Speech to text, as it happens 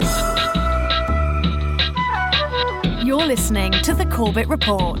You're listening to the Corbett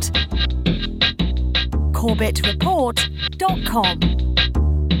Report. CorbettReport.com.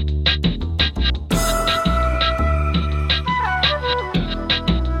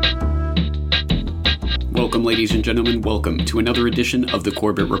 Welcome, ladies and gentlemen. Welcome to another edition of the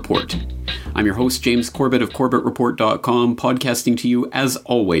Corbett Report. I'm your host, James Corbett of CorbettReport.com, podcasting to you, as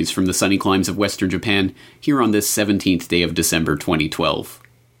always, from the sunny climes of Western Japan, here on this 17th day of December 2012.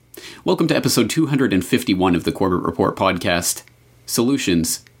 Welcome to episode 251 of the Corbett Report podcast,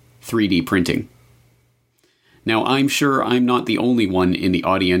 Solutions, 3D Printing. Now, I'm sure I'm not the only one in the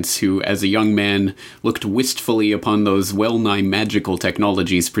audience who, as a young man, looked wistfully upon those well-nigh magical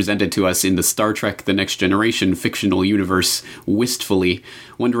technologies presented to us in the Star Trek The Next Generation fictional universe, wistfully,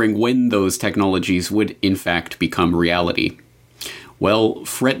 wondering when those technologies would in fact become reality. Well,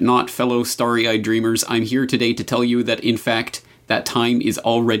 fret not, fellow starry-eyed dreamers, I'm here today to tell you that, in fact, that time is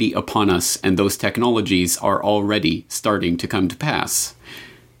already upon us, and those technologies are already starting to come to pass.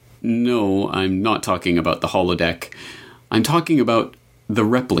 No, I'm not talking about the holodeck. I'm talking about the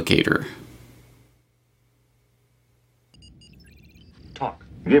replicator. Talk.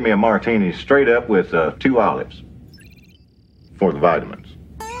 Give me a martini straight up with 2 olives. For the vitamins.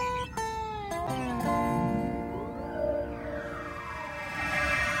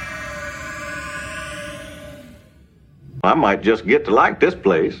 I might just get to like this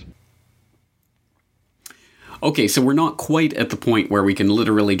place. Okay, so we're not quite at the point where we can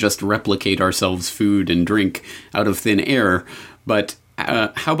literally just replicate ourselves food and drink out of thin air, but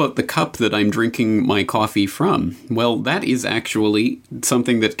how about the cup that I'm drinking my coffee from? Well, that is actually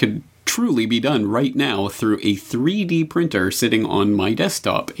something that could truly be done right now through a 3D printer sitting on my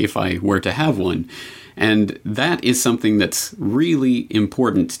desktop, if I were to have one. And that is something that's really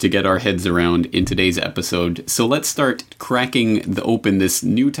important to get our heads around in today's episode. So let's start cracking open this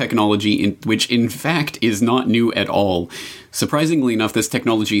new technology, which in fact is not new at all. Surprisingly enough, this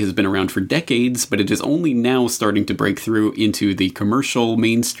technology has been around for decades, but it is only now starting to break through into the commercial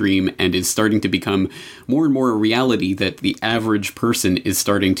mainstream and is starting to become more and more a reality that the average person is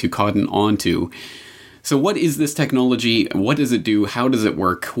starting to cotton on to. So what is this technology? What does it do? How does it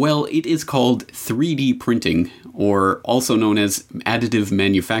work? Well, it is called 3D printing, or also known as additive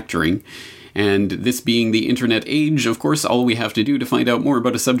manufacturing. And this being the internet age, of course, all we have to do to find out more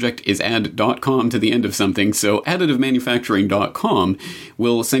about a subject is add .com to the end of something. So additivemanufacturing.com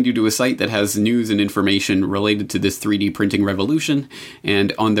will send you to a site that has news and information related to this 3D printing revolution.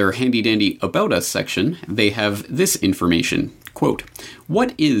 And on their handy-dandy About Us section, they have this information. Quote,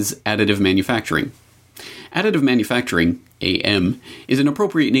 "What is additive manufacturing? Additive manufacturing, AM, is an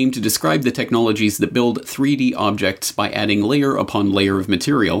appropriate name to describe the technologies that build 3D objects by adding layer upon layer of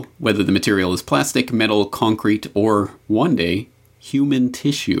material, whether the material is plastic, metal, concrete, or, one day, human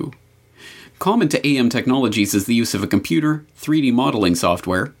tissue. Common to AM technologies is the use of a computer, 3D modeling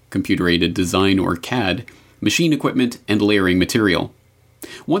software, computer-aided design or CAD, machine equipment, and layering material.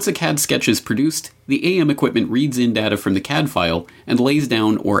 Once a CAD sketch is produced, the AM equipment reads in data from the CAD file and lays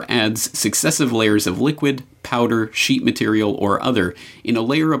down or adds successive layers of liquid, powder, sheet material, or other in a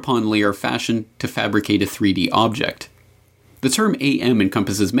layer upon layer fashion to fabricate a 3D object. The term AM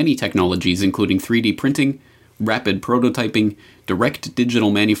encompasses many technologies including 3D printing, rapid prototyping, direct digital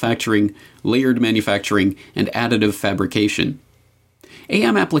manufacturing, layered manufacturing, and additive fabrication.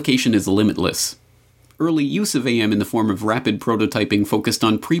 AM application is limitless. Early use of AM in the form of rapid prototyping focused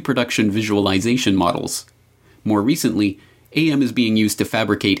on pre-production visualization models. More recently, AM is being used to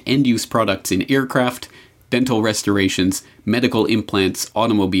fabricate end-use products in aircraft, dental restorations, medical implants,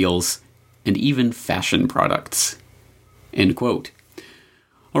 automobiles, and even fashion products." End quote.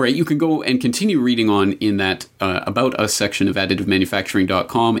 Alright, you can go and continue reading on in that About Us section of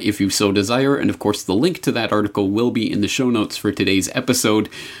additivemanufacturing.com if you so desire, and of course the link to that article will be in the show notes for today's episode,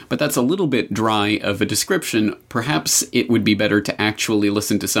 but that's a little bit dry of a description. Perhaps it would be better to actually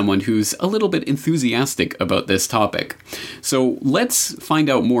listen to someone who's a little bit enthusiastic about this topic. So let's find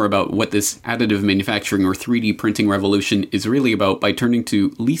out more about what this additive manufacturing or 3D printing revolution is really about by turning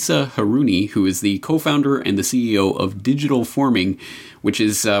to Lisa Haruni, who is the co-founder and the CEO of Digital Forming, which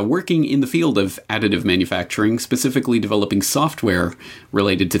is working in the field of additive manufacturing, specifically developing software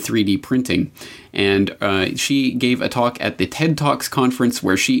related to 3D printing. And she gave a talk at the TED Talks conference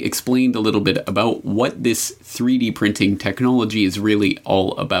where she explained a little bit about what this 3D printing technology is really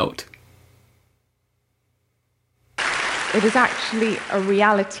all about. It is actually a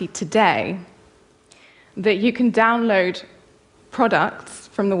reality today that you can download products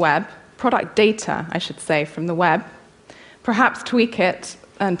from the web, product data, I should say, from the web, perhaps tweak it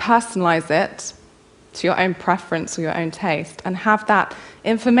and personalize it to your own preference or your own taste, and have that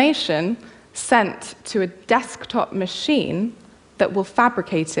information sent to a desktop machine that will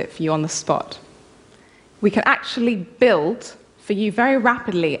fabricate it for you on the spot. We can actually build for you very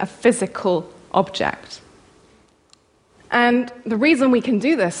rapidly a physical object. And the reason we can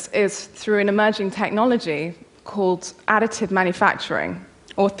do this is through an emerging technology called additive manufacturing,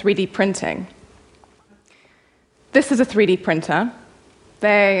 or 3D printing. This is a 3D printer.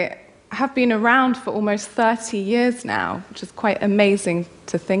 They have been around for almost 30 years now, which is quite amazing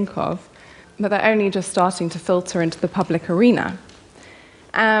to think of, but they're only just starting to filter into the public arena.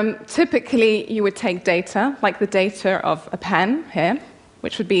 Typically, you would take data, like the data of a pen here,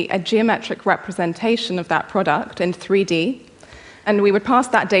 which would be a geometric representation of that product in 3D, and we would pass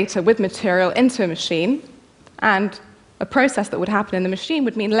that data with material into a machine, and a process that would happen in the machine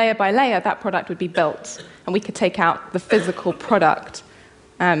would mean layer by layer that product would be built, and we could take out the physical product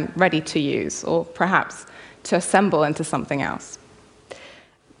ready to use, or perhaps to assemble into something else.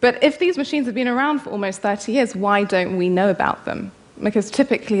 But if these machines have been around for almost 30 years, why don't we know about them? Because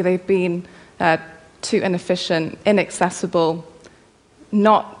typically they've been too inefficient, inaccessible,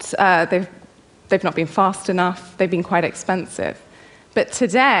 they've not been fast enough, they've been quite expensive. But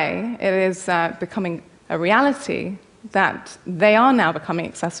today, it is becoming a reality that they are now becoming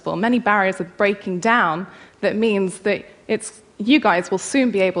accessible. Many barriers are breaking down. That means that you guys will soon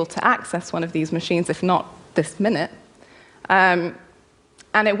be able to access one of these machines, if not this minute.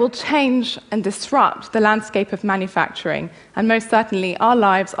 And it will change and disrupt the landscape of manufacturing, and most certainly our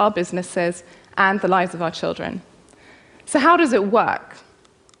lives, our businesses, and the lives of our children. So how does it work?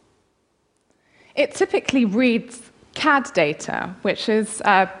 It typically reads CAD data, which is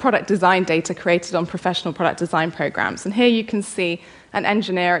product design data created on professional product design programs. And here you can see an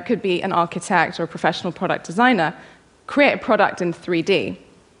engineer, it could be an architect or a professional product designer, create a product in 3D.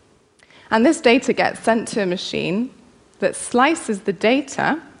 And this data gets sent to a machine that slices the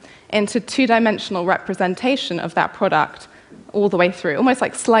data into two-dimensional representation of that product all the way through, almost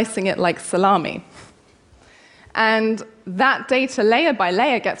like slicing it like salami. And that data, layer by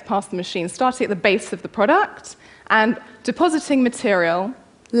layer, gets past the machine, starting at the base of the product and depositing material,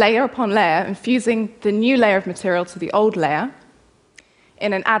 layer upon layer, infusing the new layer of material to the old layer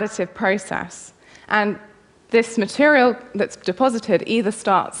in an additive process. And this material that's deposited either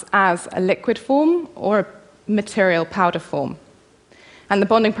starts as a liquid form or a material powder form. And the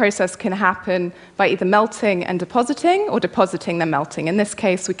bonding process can happen by either melting and depositing, or depositing then melting. In this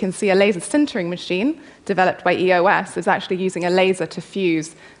case, we can see a laser sintering machine developed by EOS is actually using a laser to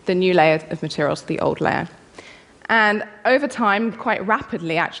fuse the new layer of material to the old layer. And over time, quite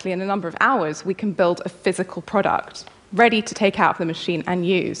rapidly, actually, in a number of hours, we can build a physical product ready to take out of the machine and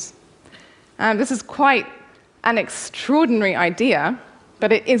use. This is quite an extraordinary idea,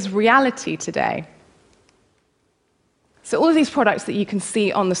 but it is reality today. So all of these products that you can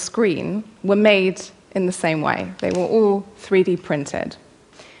see on the screen were made in the same way. They were all 3D printed.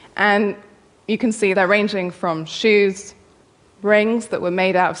 And you can see they're ranging from shoes, rings that were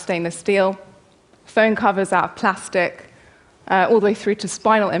made out of stainless steel, phone covers out of plastic, all the way through to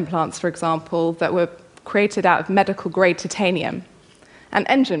spinal implants, for example, that were created out of medical-grade titanium, and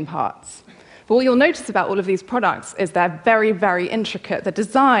engine parts. But what you'll notice about all of these products is they're very, very intricate. The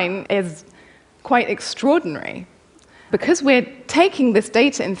design is quite extraordinary. Because we're taking this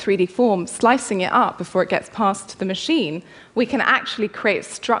data in 3D form, slicing it up before it gets passed to the machine, we can actually create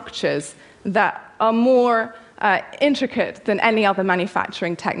structures that are more intricate than any other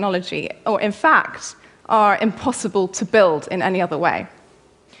manufacturing technology, or in fact, are impossible to build in any other way.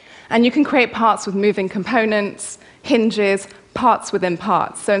 And you can create parts with moving components, hinges, parts within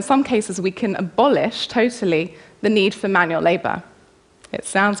parts. So in some cases, we can abolish totally the need for manual labor. It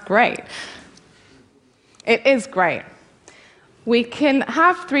sounds great. It is great. We can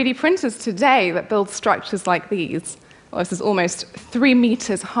have 3D printers today that build structures like these. Well, this is almost 3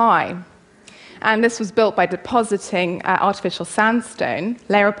 meters high. And this was built by depositing artificial sandstone,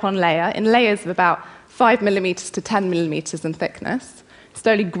 layer upon layer, in layers of about 5 millimeters to 10 millimeters in thickness,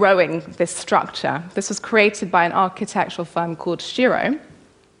 slowly growing this structure. This was created by an architectural firm called Shiro,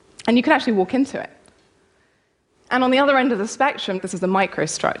 and you can actually walk into it. And on the other end of the spectrum, this is a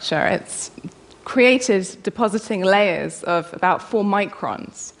microstructure. It's created depositing layers of about 4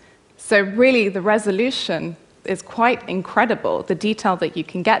 microns. So really, the resolution is quite incredible. The detail that you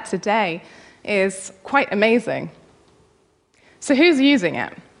can get today is quite amazing. So who's using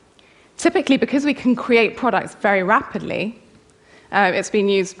it? Typically, because we can create products very rapidly, it's been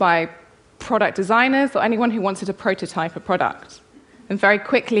used by product designers or anyone who wanted to prototype a product and very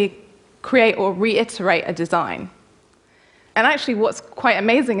quickly create or reiterate a design. And actually, what's quite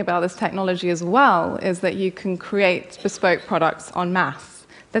amazing about this technology as well is that you can create bespoke products en masse.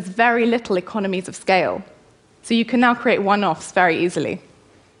 there's very little economies of scale. So you can now create one-offs very easily.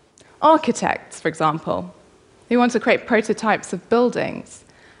 Architects, for example, who want to create prototypes of buildings.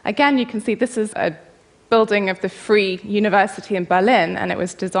 Again, you can see this is a building of the Free University in Berlin, and it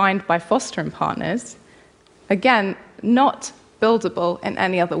was designed by Foster & Partners. Again, not buildable in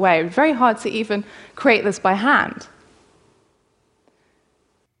any other way. Very hard to even create this by hand.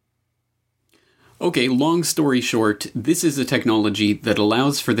 Okay, long story short, this is a technology that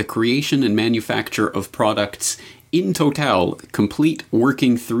allows for the creation and manufacture of products in total, complete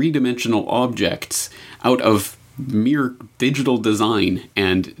working three-dimensional objects out of mere digital design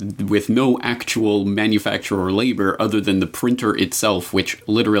and with no actual manufacturer labor other than the printer itself, which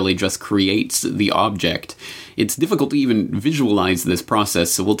literally just creates the object. It's difficult to even visualize this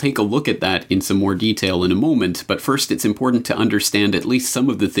process, so we'll take a look at that in some more detail in a moment, but first it's important to understand at least some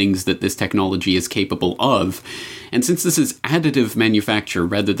of the things that this technology is capable of. And since this is additive manufacture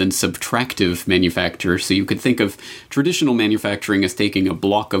rather than subtractive manufacture, so you could think of traditional manufacturing as taking a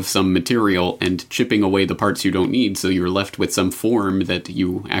block of some material and chipping away the parts you don't need so you're left with some form that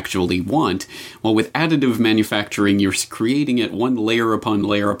you actually want. Well, with additive manufacturing, you're creating it one layer upon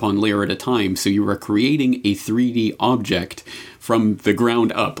layer upon layer at a time, so you are creating a 3D object from the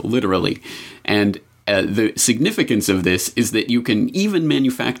ground up, literally. And the significance of this is that you can even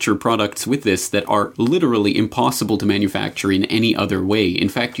manufacture products with this that are literally impossible to manufacture in any other way. In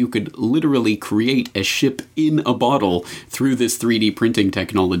fact, you could literally create a ship in a bottle through this 3D printing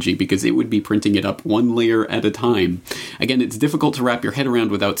technology because it would be printing it up one layer at a time. Again, it's difficult to wrap your head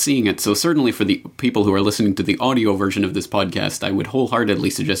around without seeing it, so certainly for the people who are listening to the audio version of this podcast, I would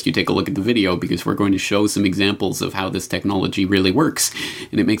wholeheartedly suggest you take a look at the video because we're going to show some examples of how this technology really works,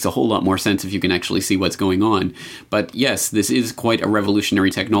 and it makes a whole lot more sense if you can actually see what's going on. But yes, this is quite a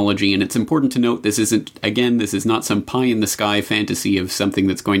revolutionary technology, and it's important to note this is not some pie-in-the-sky fantasy of something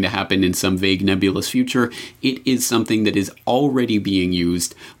that's going to happen in some vague nebulous future. It is something that is already being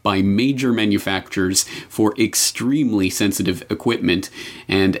used by major manufacturers for extremely sensitive equipment,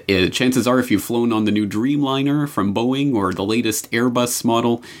 and chances are if you've flown on the new Dreamliner from Boeing or the latest Airbus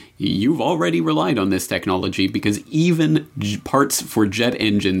model, you've already relied on this technology because even parts for jet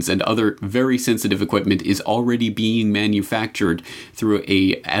engines and other very sensitive equipment is already being manufactured through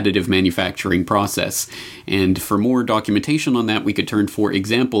a additive manufacturing process. And for more documentation on that, we could turn, for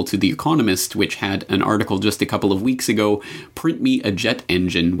example, to The Economist, which had an article just a couple of weeks ago, "Print Me a Jet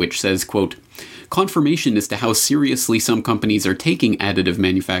Engine," which says, quote, "Confirmation as to how seriously some companies are taking additive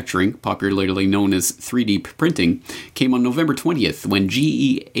manufacturing, popularly known as 3D printing, came on November 20th when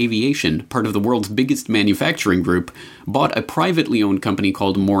GE Aviation, part of the world's biggest manufacturing group, bought a privately owned company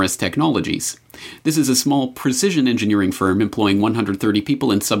called Morris Technologies. This is a small precision engineering firm employing 130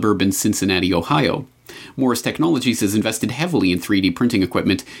 people in suburban Cincinnati, Ohio. Morris Technologies has invested heavily in 3D printing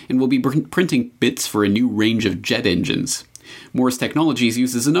equipment and will be printing bits for a new range of jet engines. Morris Technologies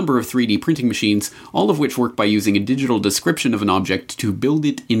uses a number of 3D printing machines, all of which work by using a digital description of an object to build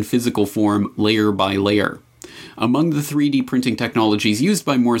it in physical form layer by layer. Among the 3D printing technologies used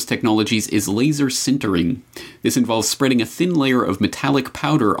by Morris Technologies is laser sintering. This involves spreading a thin layer of metallic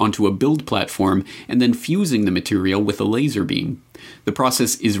powder onto a build platform and then fusing the material with a laser beam. The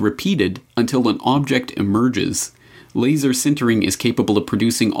process is repeated until an object emerges. Laser sintering is capable of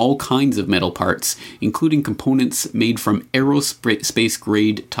producing all kinds of metal parts, including components made from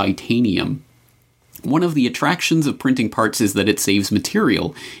aerospace-grade titanium. One of the attractions of printing parts is that it saves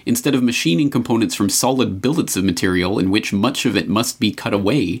material. Instead of machining components from solid billets of material in which much of it must be cut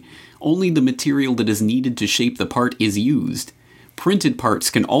away, only the material that is needed to shape the part is used. Printed parts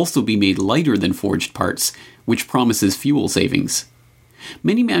can also be made lighter than forged parts, which promises fuel savings.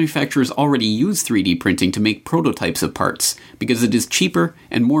 Many manufacturers already use 3D printing to make prototypes of parts, because it is cheaper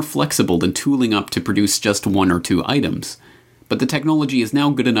and more flexible than tooling up to produce just one or two items. But the technology is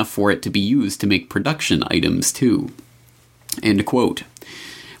now good enough for it to be used to make production items too." End quote.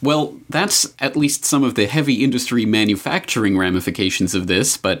 Well, that's at least some of the heavy industry manufacturing ramifications of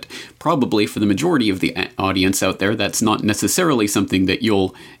this, but probably for the majority of the audience out there, that's not necessarily something that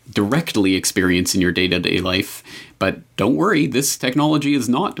you'll directly experience in your day-to-day life. But don't worry, this technology is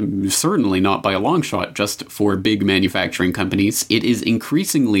certainly not by a long shot, just for big manufacturing companies. It is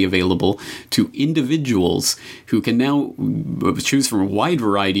increasingly available to individuals who can now choose from a wide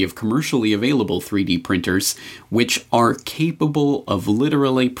variety of commercially available 3D printers, which are capable of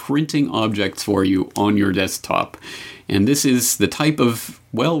literally printing objects for you on your desktop. And this is the type of,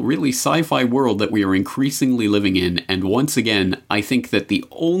 well, really sci-fi world that we are increasingly living in. And once again, I think that the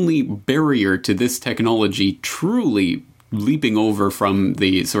only barrier to this technology truly leaping over from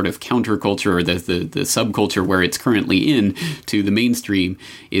the sort of counterculture or the subculture where it's currently in to the mainstream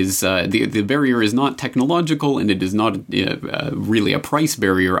is the barrier is not technological, and it is not really a price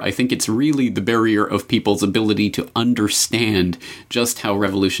barrier. I think it's really the barrier of people's ability to understand just how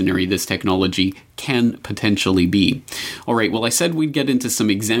revolutionary this technology can potentially be. All right, well, I said we'd get into some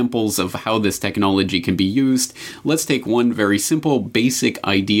examples of how this technology can be used. Let's take one very simple, basic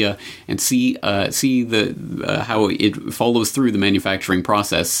idea and see how it follows through the manufacturing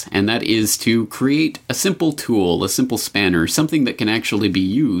process, and that is to create a simple tool, a simple spanner, something that can actually be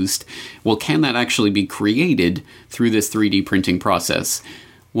used. Well, can that actually be created through this 3D printing process?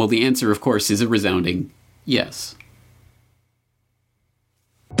 Well, the answer, of course, is a resounding yes.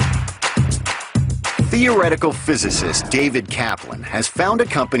 Theoretical physicist David Kaplan has found a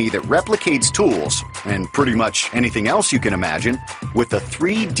company that replicates tools, and pretty much anything else you can imagine, with a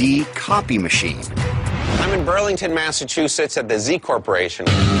 3D copy machine. I'm in Burlington, Massachusetts at the Z Corporation,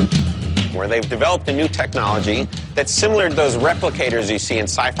 where they've developed a new technology that's similar to those replicators you see in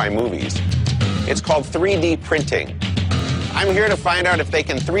sci-fi movies. It's called 3D printing. I'm here to find out if they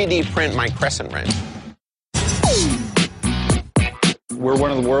can 3D print my crescent wrench. We're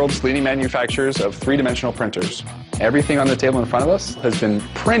one of the world's leading manufacturers of three-dimensional printers. Everything on the table in front of us has been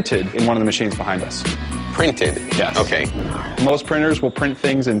printed in one of the machines behind us. Printed? Yes. Okay. Most printers will print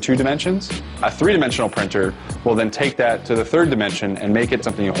things in 2 dimensions. A 3-dimensional printer will then take that to the 3rd dimension and make it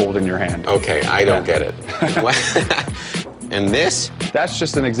something you hold in your hand. Okay, I don't get it. And this? That's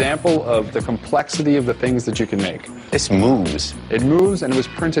just an example of the complexity of the things that you can make. This moves. It moves, and it was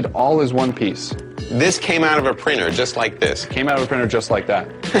printed all as one piece. This came out of a printer, just like this. Came out of a printer just like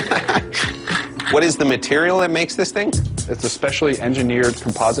that. What is the material that makes this thing? It's a specially engineered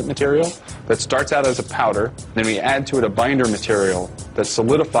composite material that starts out as a powder, then we add to it a binder material that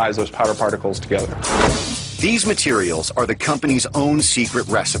solidifies those powder particles together. These materials are the company's own secret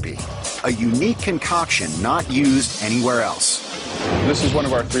recipe, a unique concoction not used anywhere else. This is one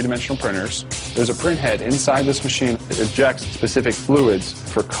of our 3-dimensional printers. There's a print head inside this machine that ejects specific fluids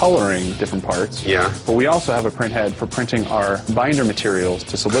for coloring different parts. Yeah. But we also have a print head for printing our binder materials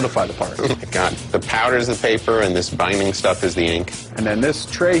to solidify the parts. Oh my God. The powder's the paper and this binding stuff is the ink. And then this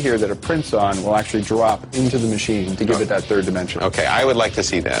tray here that it prints on will actually drop into the machine to give it that 3rd dimension. Okay, I would like to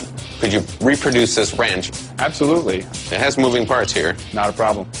see that. Could you reproduce this wrench? Absolutely. It has moving parts here. Not a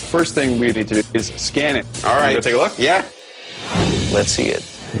problem. First thing we need to do is scan it. All right. Go take a look? Yeah. Let's see it.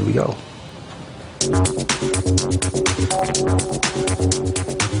 Here we go.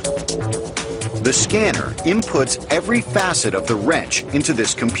 The scanner inputs every facet of the wrench into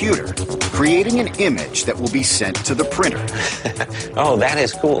this computer, creating an image that will be sent to the printer. Oh, that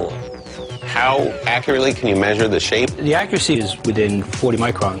is cool. How accurately can you measure the shape? The accuracy is within 40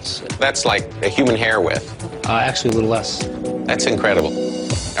 microns. That's like a human hair width. Actually, a little less. That's incredible.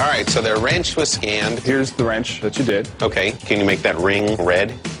 All right, so the wrench was scanned. Here's the wrench that you did. Okay, can you make that ring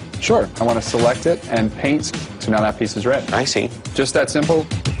red? Sure. I want to select it and paint, so now that piece is red. I see. Just that simple.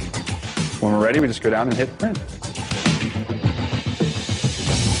 When we're ready, we just go down and hit print.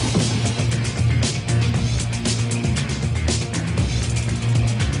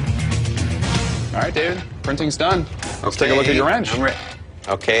 All right, David, printing's done. Let's take a look at your wrench. I'm ready.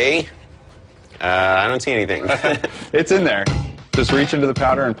 Okay. I don't see anything. It's in there. Just reach into the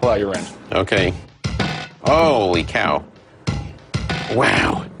powder and pull out your wrench. Okay. Holy cow.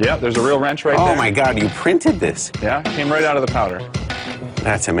 Wow. Yeah, there's a real wrench right there. Oh my God, you printed this. Yeah, it came right out of the powder.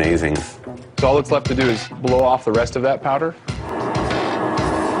 That's amazing. So all that's left to do is blow off the rest of that powder.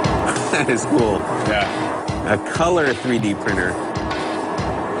 That is cool. Yeah. A color 3D printer.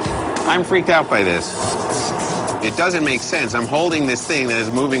 I'm freaked out by this. It doesn't make sense. I'm holding this thing that has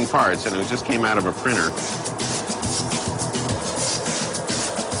moving parts, and it just came out of a printer.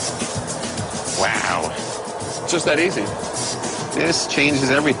 Wow. It's just that easy. This changes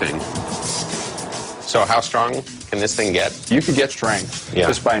everything. So how strong can this thing get? You could get strength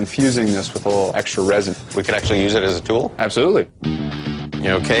just by infusing this with a little extra resin. We could actually use it as a tool? Absolutely.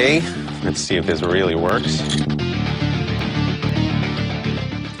 Okay, let's see if this really works.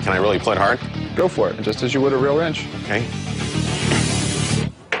 Can I really pull it hard? Go for it, just as you would a real wrench. Okay.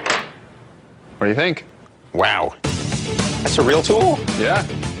 What do you think? Wow. That's a real tool? Yeah.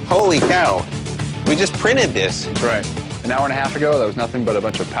 Holy cow. We just printed this. That's right. An hour and a half ago, that was nothing but a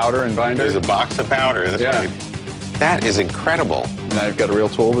bunch of powder and binder. There's a box of powder. That's Yeah. right. That is incredible. Now you've got a real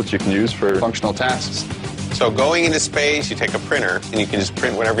tool that you can use for functional tasks. So going into space, you take a printer, and you can just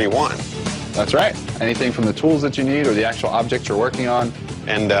print whatever you want. That's right. Anything from the tools that you need or the actual objects you're working on.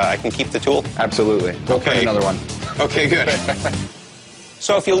 And I can keep the tool? Absolutely. Go print another one. Okay, good.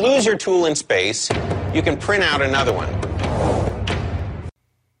 So if you lose your tool in space, you can print out another one.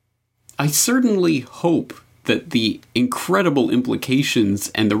 I certainly hope that the incredible implications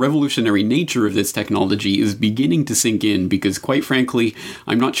and the revolutionary nature of this technology is beginning to sink in, because quite frankly,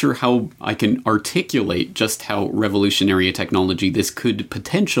 I'm not sure how I can articulate just how revolutionary a technology this could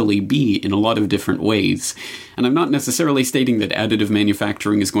potentially be in a lot of different ways. And I'm not necessarily stating that additive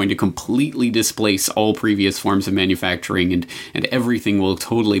manufacturing is going to completely displace all previous forms of manufacturing and everything will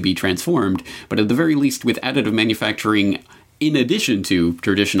totally be transformed, but at the very least with additive manufacturing, in addition to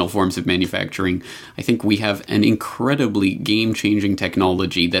traditional forms of manufacturing, I think we have an incredibly game-changing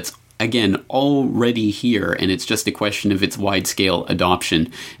technology that's, again, already here, and it's just a question of its wide-scale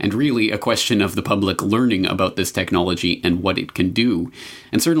adoption, and really a question of the public learning about this technology and what it can do.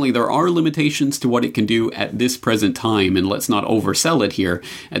 And certainly there are limitations to what it can do at this present time, and let's not oversell it here.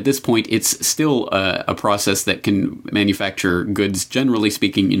 At this point, it's still a process that can manufacture goods, generally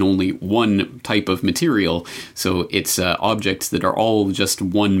speaking, in only one type of material. So it's objects that are all just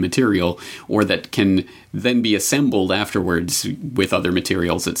one material, or that can then be assembled afterwards with other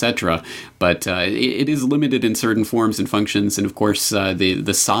materials, etc. But it is limited in certain forms and functions, and of course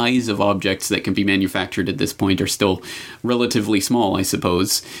the size of objects that can be manufactured at this point are still relatively small, I suppose,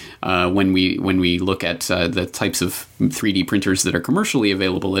 when we look at the types of 3D printers that are commercially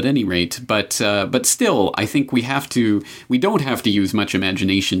available at any rate. But still, I think we don't have to use much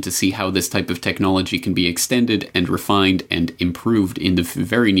imagination to see how this type of technology can be extended and refined and improved in the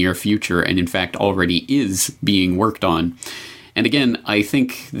very near future, and in fact already is being worked on. And again, I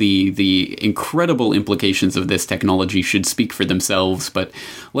think the incredible implications of this technology should speak for themselves, but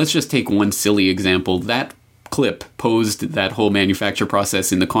let's just take one silly example. That clip posed that whole manufacture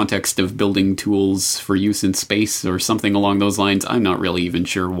process in the context of building tools for use in space or something along those lines. I'm not really even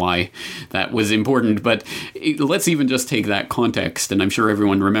sure why that was important, but let's even just take that context, and I'm sure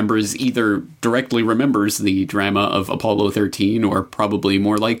everyone either directly remembers the drama of Apollo 13 or probably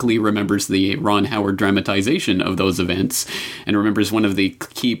more likely remembers the Ron Howard dramatization of those events, and remembers one of the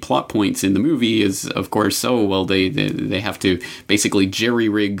key plot points in the movie is, of course, they have to basically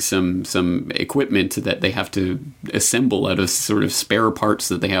jerry-rig some equipment that they have to assemble out of sort of spare parts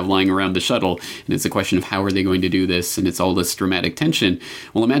that they have lying around the shuttle, and it's a question of how are they going to do this, and it's all this dramatic tension.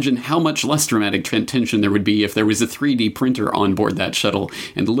 Well, imagine how much less dramatic tension there would be if there was a 3D printer on board that shuttle,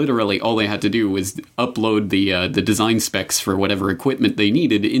 and literally all they had to do was upload the design specs for whatever equipment they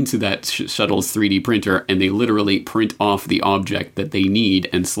needed into that shuttle's 3D printer, and they literally print off the object that they need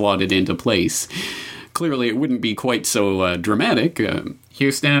and slot it into place. Clearly, it wouldn't be quite so dramatic.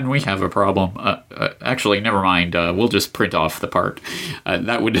 Houston, we have a problem. Actually, never mind. We'll just print off the part.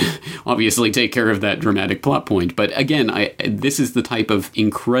 That would obviously take care of that dramatic plot point. But again, this is the type of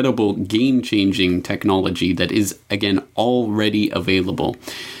incredible game-changing technology that is, again, already available.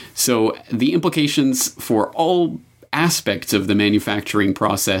 So the implications for all aspects of the manufacturing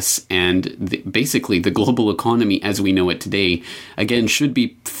process and basically the global economy as we know it today, again, should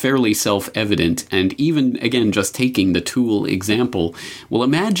be fairly self-evident. And even, again, just taking the tool example, well,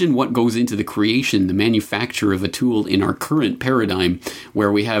 imagine what goes into the creation, the manufacture of a tool in our current paradigm,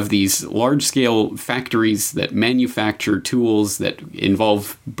 where we have these large-scale factories that manufacture tools that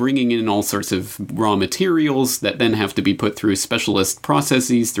involve bringing in all sorts of raw materials that then have to be put through specialist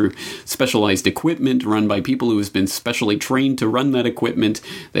processes, through specialized equipment run by people who have been specially trained to run that equipment,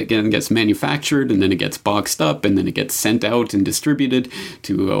 that again gets manufactured, and then it gets boxed up, and then it gets sent out and distributed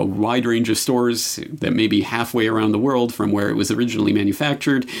to a wide range of stores that may be halfway around the world from where it was originally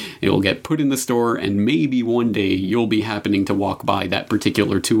manufactured. It will get put in the store, and maybe one day you'll be happening to walk by that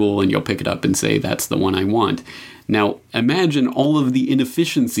particular tool, and you'll pick it up and say, that's the one I want. Now, imagine all of the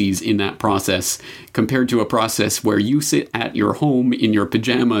inefficiencies in that process compared to a process where you sit at your home in your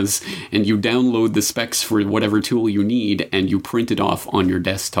pajamas and you download the specs for whatever tool you need and you print it off on your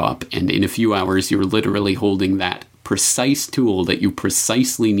desktop. And in a few hours, you're literally holding that precise tool that you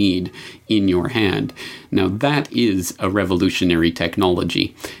precisely need in your hand. Now, that is a revolutionary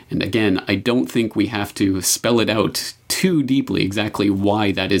technology. And again, I don't think we have to spell it out too deeply exactly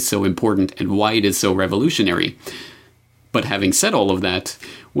why that is so important and why it is so revolutionary. But having said all of that,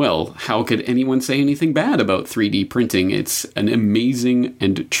 well, how could anyone say anything bad about 3D printing? It's an amazing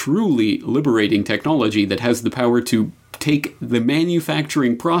and truly liberating technology that has the power to take the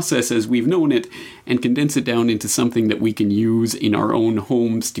manufacturing process as we've known it and condense it down into something that we can use in our own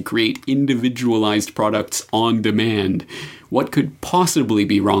homes to create individualized products on demand. What could possibly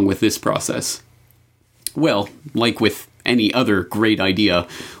be wrong with this process? Well, like with any other great idea,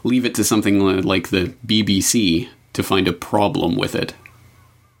 leave it to something like the BBC to find a problem with it.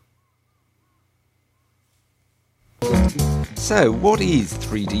 So, what is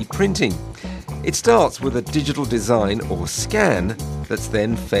 3D printing? It starts with a digital design or scan that's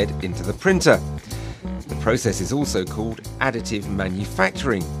then fed into the printer. The process is also called additive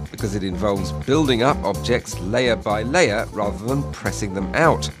manufacturing because it involves building up objects layer by layer rather than pressing them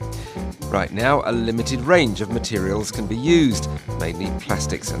out. Right now, a limited range of materials can be used, mainly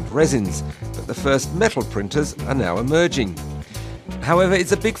plastics and resins, but the first metal printers are now emerging. However,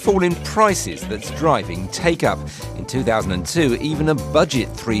 it's a big fall in prices that's driving take-up. In 2002, even a budget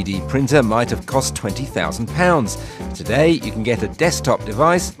 3D printer might have cost £20,000. Today, you can get a desktop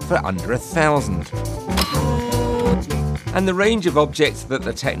device for under £1,000. And the range of objects that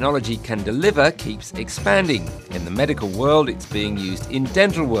the technology can deliver keeps expanding. In the medical world, it's being used in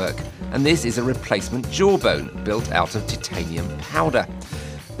dental work, and this is a replacement jawbone built out of titanium powder.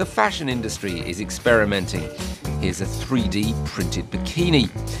 The fashion industry is experimenting. Here's a 3D printed bikini.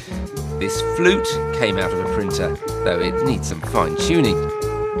 This flute came out of a printer, though it needs some fine-tuning.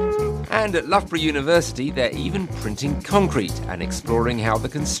 And at Loughborough University, they're even printing concrete and exploring how the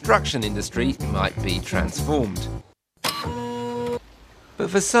construction industry might be transformed. But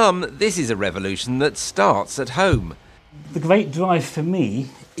for some, this is a revolution that starts at home. The great drive for me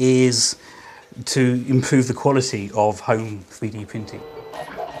is to improve the quality of home 3D printing.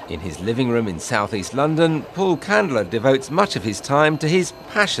 In his living room in southeast London, Paul Candler devotes much of his time to his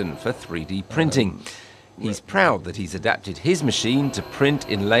passion for 3D printing. He's proud that he's adapted his machine to print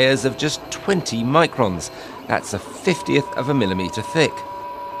in layers of just 20 microns. That's a 50th of a millimetre thick.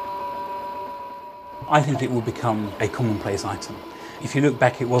 I think it will become a commonplace item. If you look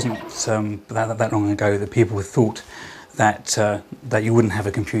back, it wasn't that long ago that people thought that you wouldn't have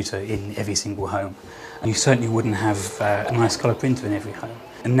a computer in every single home. And you certainly wouldn't have a nice colour printer in every home.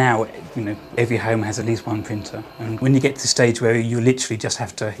 And now, every home has at least one printer. And when you get to the stage where you literally just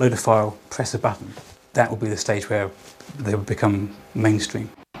have to load a file, press a button, that will be the stage where they will become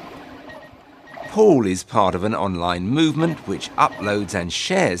mainstream. Paul is part of an online movement which uploads and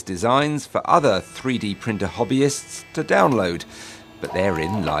shares designs for other 3D printer hobbyists to download. But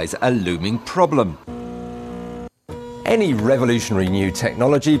therein lies a looming problem. Any revolutionary new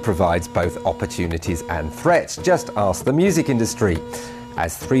technology provides both opportunities and threats. Just ask the music industry.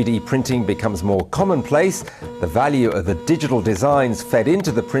 As 3D printing becomes more commonplace, the value of the digital designs fed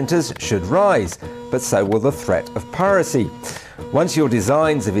into the printers should rise, but so will the threat of piracy. Once your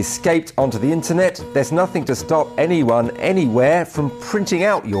designs have escaped onto the internet, there's nothing to stop anyone anywhere from printing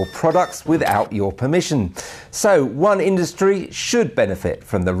out your products without your permission. So one industry should benefit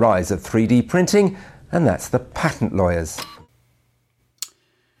from the rise of 3D printing, and that's the patent lawyers.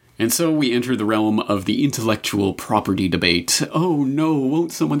 And so we enter the realm of the intellectual property debate. Oh no,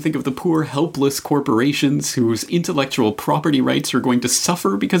 won't someone think of the poor, helpless corporations whose intellectual property rights are going to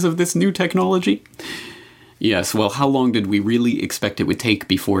suffer because of this new technology? Yes, well, how long did we really expect it would take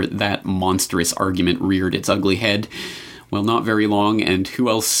before that monstrous argument reared its ugly head? Well, not very long, and who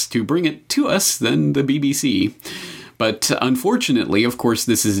else to bring it to us than the BBC? But unfortunately, of course,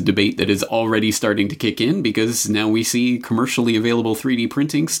 this is a debate that is already starting to kick in because now we see commercially available 3D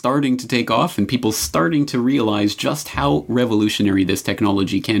printing starting to take off and people starting to realize just how revolutionary this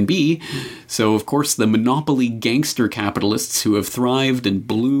technology can be. So, of course, the monopoly gangster capitalists who have thrived and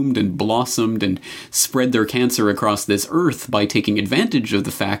bloomed and blossomed and spread their cancer across this earth by taking advantage of the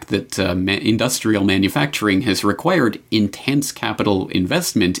fact that industrial manufacturing has required intense capital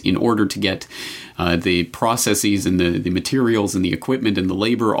investment in order to get the processes and the materials and the equipment and the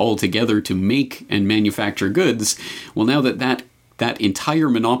labor all together to make and manufacture goods. Well, now that entire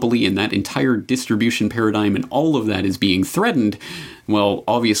monopoly and that entire distribution paradigm and all of that is being threatened, well,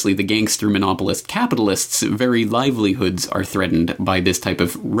 obviously the gangster monopolist capitalists' very livelihoods are threatened by this type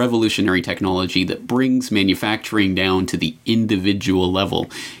of revolutionary technology that brings manufacturing down to the individual level.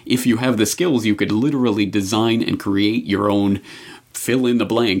 If you have the skills, you could literally design and create your own fill in the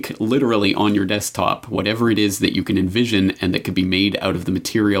blank, literally on your desktop, whatever it is that you can envision and that could be made out of the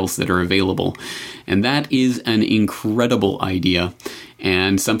materials that are available. And that is an incredible idea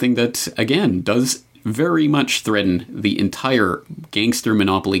and something that, again, does very much threaten the entire gangster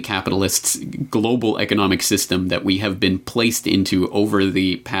monopoly capitalists' global economic system that we have been placed into over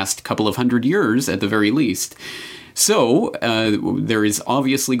the past couple of hundred years, at the very least. So, there is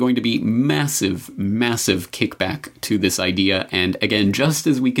obviously going to be massive kickback to this idea. And again, just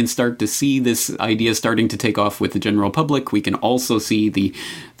as we can start to see this idea starting to take off with the general public, we can also see the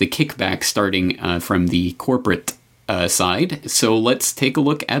kickback starting from the corporate side. So let's take a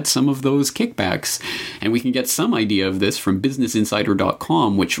look at some of those kickbacks. And we can get some idea of this from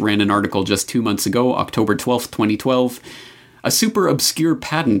BusinessInsider.com, which ran an article just 2 months ago, October 12th, 2012. A super obscure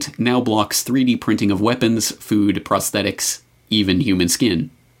patent now blocks 3D printing of weapons, food, prosthetics, even human skin.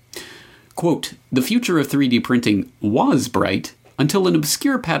 Quote, "The future of 3D printing was bright until an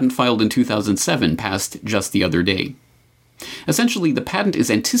obscure patent filed in 2007 passed just the other day. Essentially, the patent is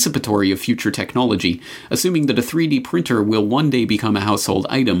anticipatory of future technology, assuming that a 3D printer will one day become a household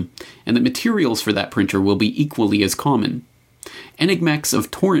item, and that materials for that printer will be equally as common. Enigmax of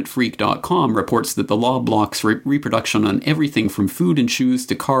torrentfreak.com reports that the law blocks reproduction on everything from food and shoes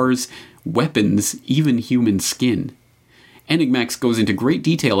to cars, weapons, even human skin. Enigmax goes into great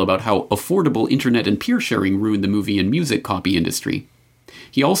detail about how affordable internet and peer sharing ruined the movie and music copy industry.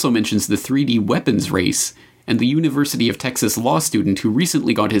 He also mentions the 3D weapons race, and the University of Texas law student who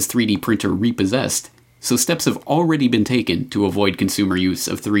recently got his 3D printer repossessed, so steps have already been taken to avoid consumer use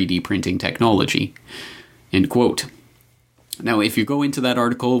of 3D printing technology. End quote. Now, if you go into that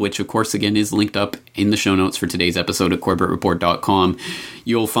article, which of course again is linked up in the show notes for today's episode at corbettreport.com,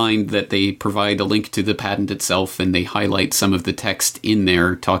 you'll find that they provide a link to the patent itself, and they highlight some of the text in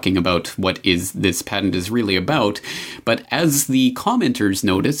there talking about what this patent is really about. But as the commenters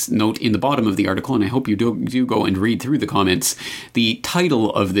note in the bottom of the article, and I hope you do go and read through the comments, the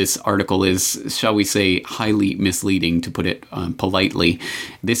title of this article is, shall we say, highly misleading, to put it politely.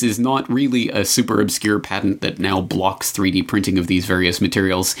 This is not really a super obscure patent that now blocks 3D printing of these various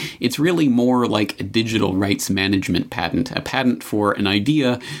materials. It's really more like a digital rights management patent, a patent for an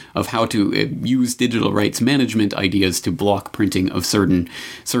idea of how to use digital rights management ideas to block printing of certain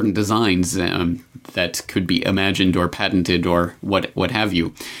designs that could be imagined or patented or what have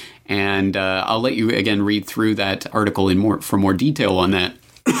you. And I'll let you again read through that article for more detail on that.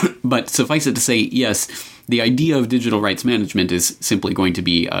 But suffice it to say, yes, the idea of digital rights management is simply going to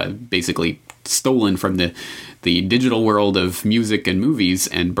be basically stolen from the digital world of music and movies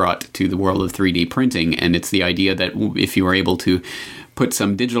and brought to the world of 3D printing. And it's the idea that if you are able to put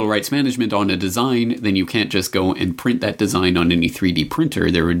some digital rights management on a design, then you can't just go and print that design on any 3D printer.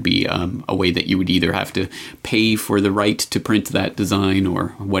 There would be a way that you would either have to pay for the right to print that design or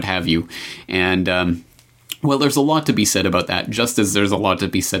what have you. And well, there's a lot to be said about that, just as there's a lot to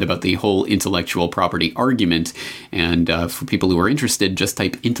be said about the whole intellectual property argument. And for people who are interested, just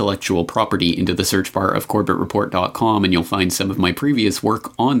type intellectual property into the search bar of corbettreport.com and you'll find some of my previous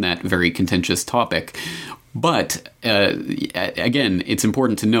work on that very contentious topic. But, again, it's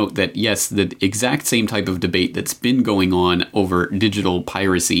important to note that, yes, the exact same type of debate that's been going on over digital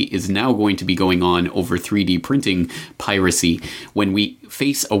piracy is now going to be going on over 3D printing piracy when we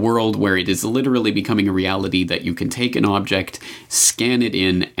face a world where it is literally becoming a reality that you can take an object, scan it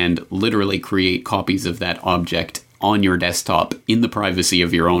in, and literally create copies of that object on your desktop in the privacy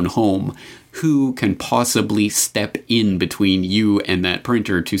of your own home. Who can possibly step in between you and that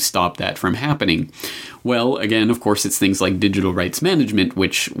printer to stop that from happening? Well, again, of course, it's things like digital rights management,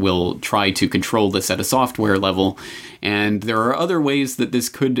 which will try to control this at a software level. And there are other ways that this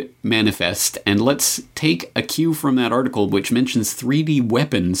could manifest. And let's take a cue from that article, which mentions 3D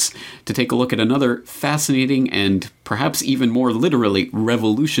weapons, to take a look at another fascinating and perhaps even more literally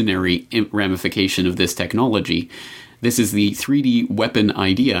revolutionary ramification of this technology. This is the 3D weapon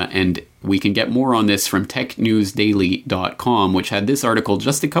idea, and we can get more on this from technewsdaily.com, which had this article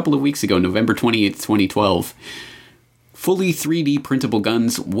just a couple of weeks ago, November 28th, 2012. Fully 3D printable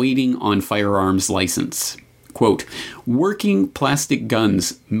guns waiting on firearms license. Quote, working plastic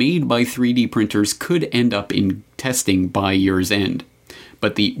guns made by 3D printers could end up in testing by year's end.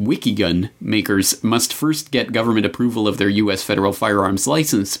 But the WikiGun makers must first get government approval of their U.S. federal firearms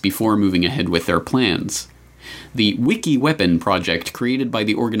license before moving ahead with their plans. The Wiki Weapon project, created by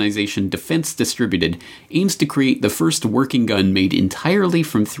the organization Defense Distributed, aims to create the first working gun made entirely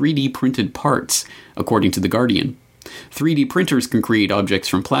from 3D printed parts, according to The Guardian. 3D printers can create objects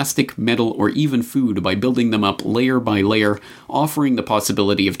from plastic, metal, or even food by building them up layer by layer, offering the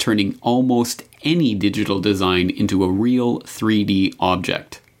possibility of turning almost any digital design into a real 3D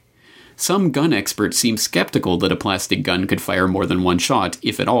object. Some gun experts seem skeptical that a plastic gun could fire more than one shot,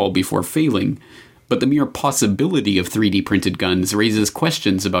 if at all, before failing. But the mere possibility of 3D printed guns raises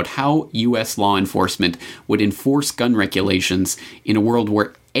questions about how U.S. law enforcement would enforce gun regulations in a world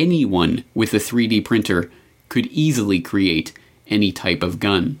where anyone with a 3D printer could easily create any type of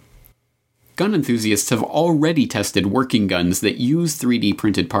gun. Gun enthusiasts have already tested working guns that use 3D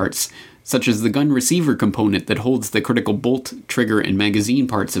printed parts, such as the gun receiver component that holds the critical bolt, trigger, and magazine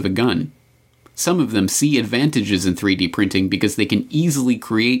parts of a gun. Some of them see advantages in 3D printing because they can easily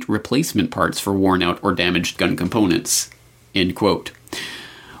create replacement parts for worn-out or damaged gun components. End quote.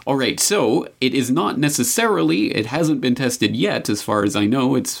 All right, so it is not necessarily, it hasn't been tested yet, as far as I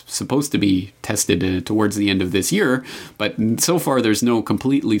know. It's supposed to be tested towards the end of this year, but so far there's no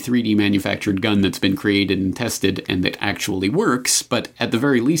completely 3D manufactured gun that's been created and tested and that actually works, but at the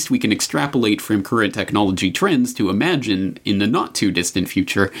very least we can extrapolate from current technology trends to imagine in the not too distant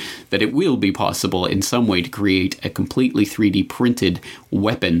future that it will be possible in some way to create a completely 3D printed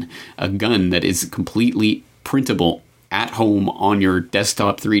weapon, a gun that is completely printable at home on your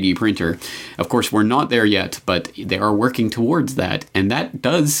desktop 3D printer. Of course, we're not there yet, but they are working towards that, and that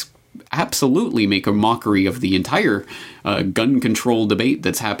does absolutely make a mockery of the entire gun control debate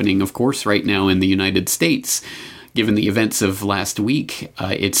that's happening, of course, right now in the United States. Given the events of last week,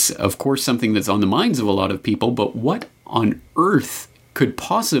 it's, of course, something that's on the minds of a lot of people, but what on earth could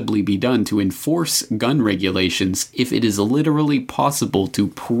possibly be done to enforce gun regulations if it is literally possible to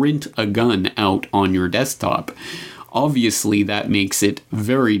print a gun out on your desktop? Obviously, that makes it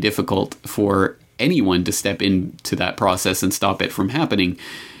very difficult for anyone to step into that process and stop it from happening.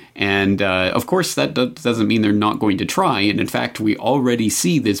 And, of course, that doesn't mean they're not going to try. And, in fact, we already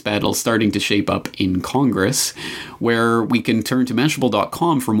see this battle starting to shape up in Congress, where we can turn to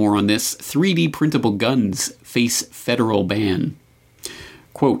Mashable.com for more on this. 3D printable guns face federal ban.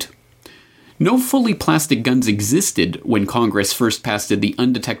 Quote, "No fully plastic guns existed when Congress first passed the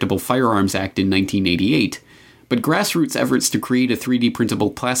Undetectable Firearms Act in 1988. But grassroots efforts to create a 3D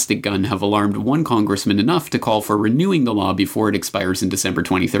printable plastic gun have alarmed one congressman enough to call for renewing the law before it expires in December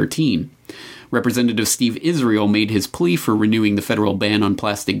 2013. Representative Steve Israel made his plea for renewing the federal ban on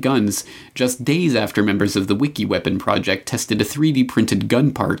plastic guns just days after members of the WikiWeapon project tested a 3D printed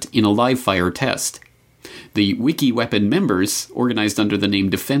gun part in a live-fire test. The WikiWeapon members, organized under the name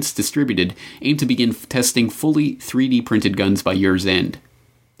Defense Distributed, aim to begin testing fully 3D printed guns by year's end.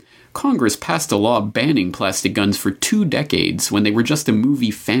 Congress passed a law banning plastic guns for 2 decades when they were just a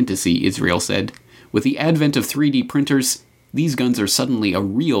movie fantasy, Israel said. With the advent of 3D printers, these guns are suddenly a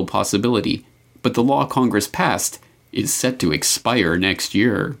real possibility, but the law Congress passed is set to expire next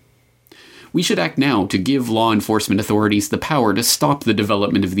year. We should act now to give law enforcement authorities the power to stop the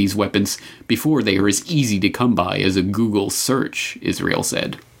development of these weapons before they are as easy to come by as a Google search, Israel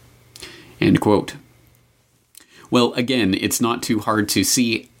said." End quote. Well, again, it's not too hard to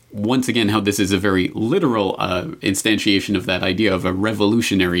see once again how this is a very literal instantiation of that idea of a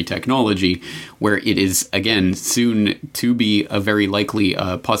revolutionary technology, where it is, again, soon to be a very likely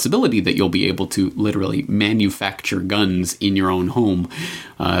possibility that you'll be able to literally manufacture guns in your own home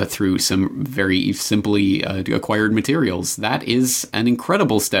through some very simply acquired materials. That is an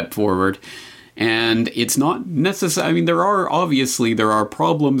incredible step forward. And it's not necessary. I mean, there are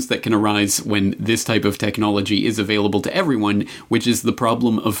problems that can arise when this type of technology is available to everyone, which is the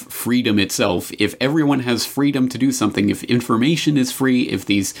problem of freedom itself. If everyone has freedom to do something, if information is free, if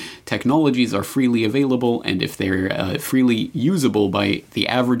these technologies are freely available, and if they're freely usable by the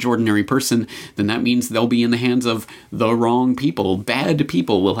average ordinary person, then that means they'll be in the hands of the wrong people. Bad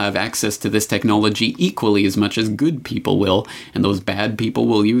people will have access to this technology equally as much as good people will, and those bad people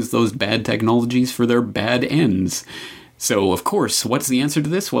will use those bad technologies for their bad ends. So, of course, what's the answer to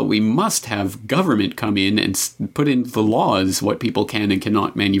this? Well, we must have government come in and put in the laws what people can and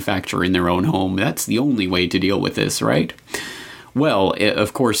cannot manufacture in their own home. That's the only way to deal with this, right? Well,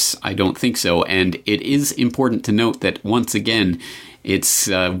 of course, I don't think so. And it is important to note that, once again, it's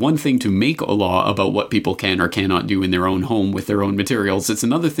one thing to make a law about what people can or cannot do in their own home with their own materials. It's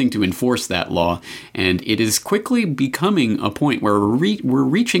another thing to enforce that law. And it is quickly becoming a point where we're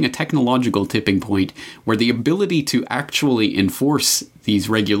reaching a technological tipping point where the ability to actually enforce these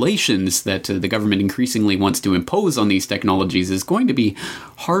regulations that the government increasingly wants to impose on these technologies is going to be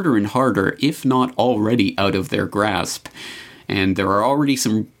harder and harder, if not already out of their grasp. And there are already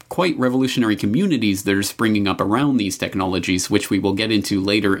some quite revolutionary communities that are springing up around these technologies, which we will get into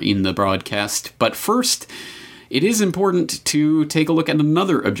later in the broadcast. But first, it is important to take a look at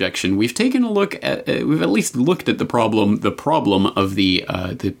another objection. We've taken a look at, we've at least looked at the problem of the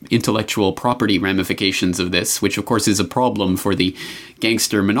intellectual property ramifications of this, which of course is a problem for the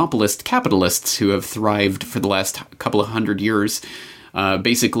gangster monopolist capitalists who have thrived for the last couple of hundred years.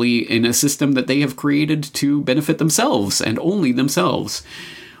 Basically in a system that they have created to benefit themselves and only themselves.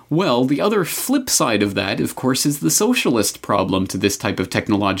 Well, the other flip side of that, of course, is the socialist problem to this type of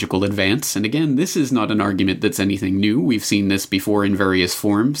technological advance. And again, this is not an argument that's anything new. We've seen this before in various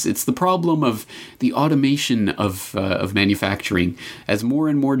forms. It's the problem of the automation of manufacturing. As more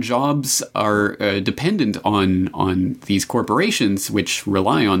and more jobs are dependent on these corporations, which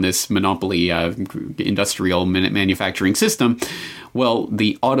rely on this monopoly industrial manufacturing system, Well,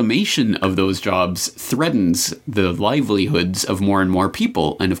 the automation of those jobs threatens the livelihoods of more and more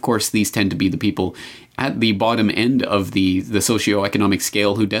people. And of course, these tend to be the people at the bottom end of the socioeconomic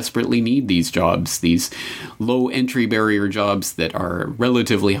scale who desperately need these jobs, these low entry barrier jobs that are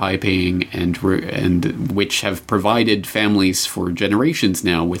relatively high paying and which have provided families for generations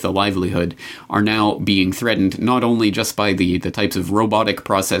now with a livelihood, are now being threatened not only just by the types of robotic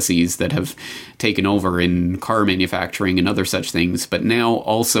processes that have taken over in car manufacturing and other such things, but now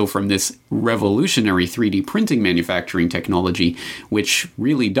also from this revolutionary 3D printing manufacturing technology, which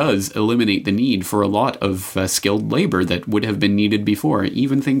really does eliminate the need for a lot of skilled labor that would have been needed before.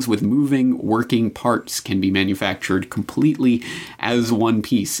 Even things with moving, working parts can be manufactured completely as one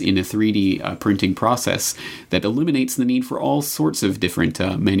piece in a 3D printing process that eliminates the need for all sorts of different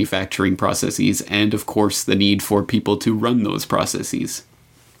manufacturing processes, and of course the need for people to run those processes.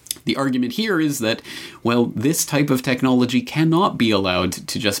 The argument here is that, well, this type of technology cannot be allowed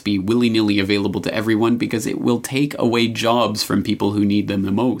to just be willy-nilly available to everyone because it will take away jobs from people who need them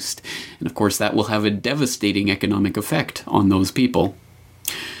the most. And of course, that will have a devastating economic effect on those people.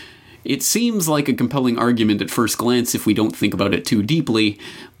 It seems like a compelling argument at first glance if we don't think about it too deeply,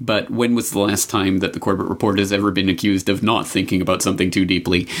 but when was the last time that the Corbett Report has ever been accused of not thinking about something too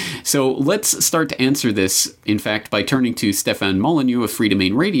deeply? So let's start to answer this, in fact, by turning to Stefan Molyneux of Free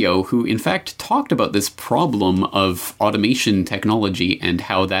Domain Radio, who in fact talked about this problem of automation technology and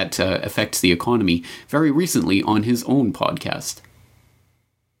how that affects the economy very recently on his own podcast.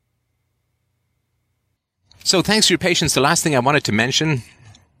 So thanks for your patience. The last thing I wanted to mention,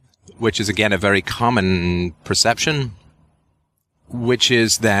 which is again a very common perception, which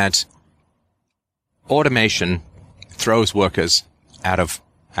is that automation throws workers out of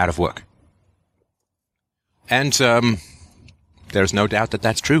work. And there's no doubt that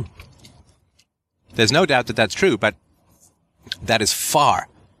that's true. There's no doubt that that's true, but that is far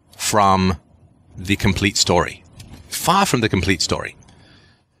from the complete story. Far from the complete story.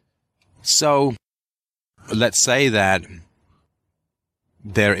 So let's say that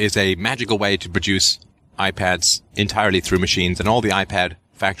there is a magical way to produce iPads entirely through machines and all the iPad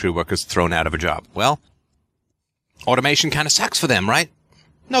factory workers thrown out of a job. Well, automation kind of sucks for them, right?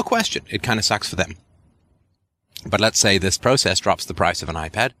 No question. It kind of sucks for them. But let's say this process drops the price of an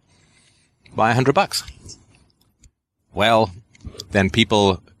iPad by $100. Well, then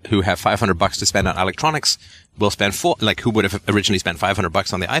people who have $500 to spend on electronics will spend who would have originally spent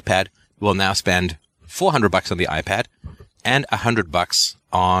 $500 on the iPad will now spend $400 on the iPad and $100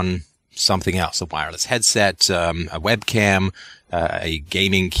 on something else, a wireless headset, a webcam, a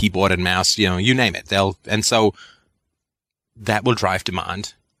gaming keyboard and mouse, you name it. And so that will drive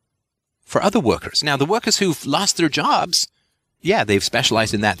demand for other workers. Now, the workers who've lost their jobs, yeah, they've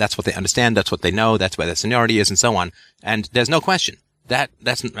specialized in that. That's what they understand. That's what they know. That's where their seniority is and so on. And there's no question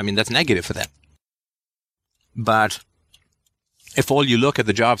that's negative for them. But if all you look at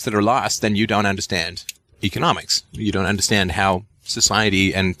the jobs that are lost, then you don't understand economics. You don't understand how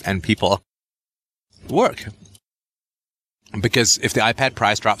society and people work. Because if the iPad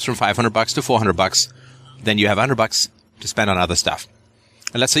price drops from $500 to $400, then you have $100 to spend on other stuff.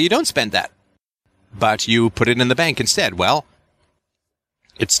 And let's say you don't spend that, but you put it in the bank instead. Well,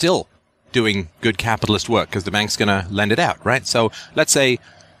 it's still doing good capitalist work because the bank's going to lend it out, right? So let's say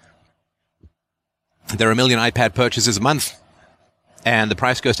there are 1 million iPad purchases a month and the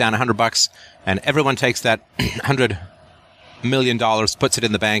price goes down $100 and everyone takes that $100 million, puts it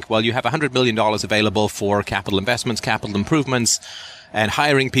in the bank. Well, you have $100 million available for capital investments, capital improvements, and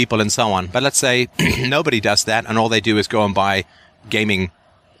hiring people and so on. But let's say nobody does that and all they do is go and buy gaming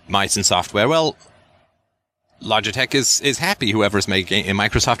mice and software. Well, Logitech is happy whoever's making, and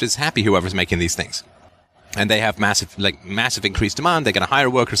Microsoft is happy whoever's making these things. And they have massive increased demand. They're going to hire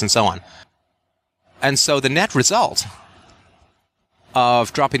workers and so on. And so the net result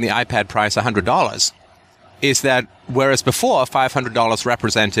of dropping the iPad price $100 is that whereas before $500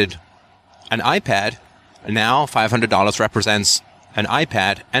 represented an iPad, now $500 represents an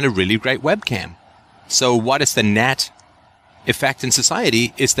iPad and a really great webcam. So what is the net effect in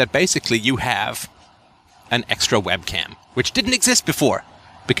society is that basically you have an extra webcam, which didn't exist before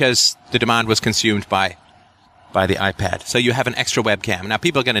because the demand was consumed by the iPad. So you have an extra webcam. Now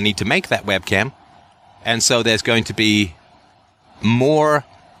people are going to need to make that webcam, and so there's going to be more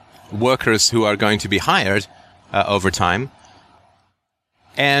workers who are going to be hired over time.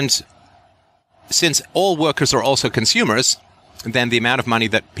 And since all workers are also consumers, then the amount of money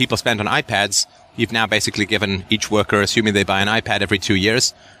that people spend on iPads, you've now basically given each worker, assuming they buy an iPad every 2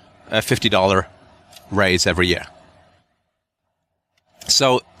 years, a $50 raise every year.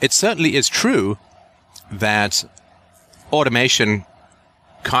 So it certainly is true that automation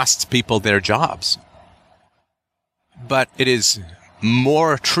costs people their jobs. But it is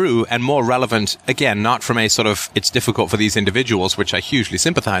more true and more relevant, again, not from a sort of, it's difficult for these individuals, which I hugely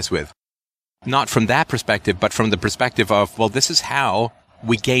sympathize with. Not from that perspective, but from the perspective of, well, this is how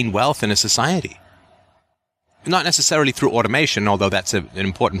we gain wealth in a society. Not necessarily through automation, although that's an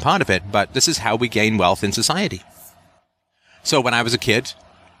important part of it, but this is how we gain wealth in society. So when I was a kid,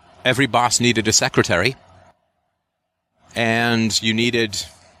 every boss needed a secretary, and you needed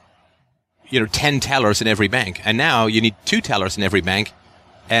 10 tellers in every bank. And now you need 2 tellers in every bank,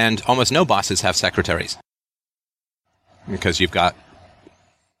 and almost no bosses have secretaries. Because you've got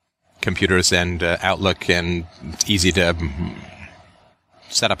computers and Outlook, and it's easy to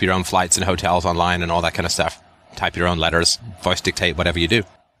set up your own flights and hotels online and all that kind of stuff. Type your own letters, voice dictate, whatever you do.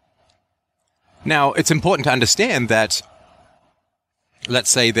 Now, it's important to understand that, let's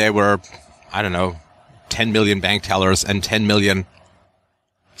say there were, 10 million bank tellers and 10 million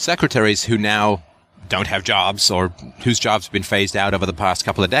secretaries who now don't have jobs, or whose jobs have been phased out over the past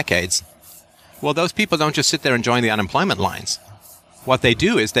couple of decades. Well, those people don't just sit there and join the unemployment lines. What they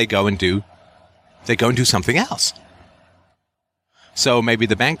do is they go and do something else. So maybe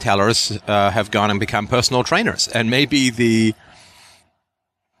the bank tellers have gone and become personal trainers, and maybe the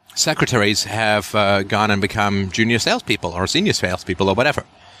secretaries have gone and become junior salespeople or senior salespeople or whatever.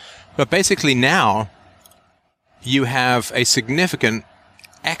 But basically now you have a significant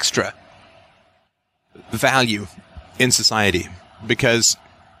extra value in society, because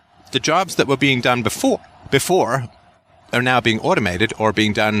the jobs that were being done before are now being automated or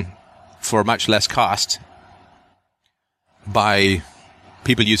being done for much less cost by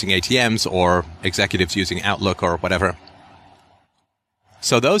people using ATMs or executives using Outlook or whatever.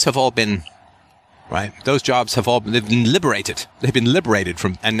 So those have all been, right? Those jobs have all been liberated. They've been liberated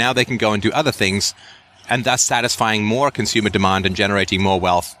from, and now they can go and do other things, and thus satisfying more consumer demand and generating more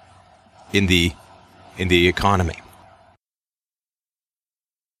wealth in the economy.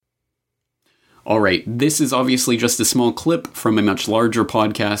 All right, this is obviously just a small clip from a much larger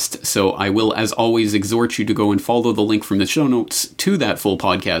podcast, so I will, as always, exhort you to go and follow the link from the show notes to that full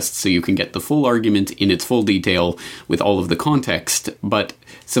podcast so you can get the full argument in its full detail with all of the context. But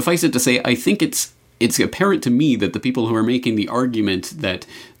suffice it to say, I think it's apparent to me that the people who are making the argument that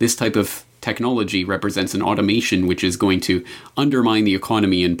this type of technology represents an automation which is going to undermine the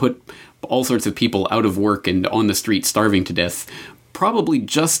economy and put all sorts of people out of work and on the street starving to death probably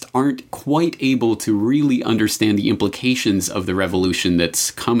just aren't quite able to really understand the implications of the revolution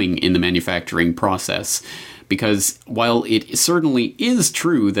that's coming in the manufacturing process. Because while it certainly is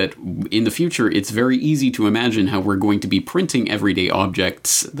true that in the future it's very easy to imagine how we're going to be printing everyday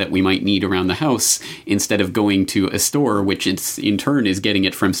objects that we might need around the house instead of going to a store, which in turn is getting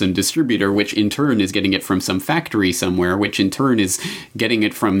it from some distributor, which in turn is getting it from some factory somewhere, which in turn is getting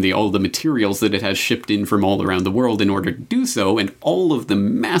it from all the materials that it has shipped in from all around the world in order to do so, and all of the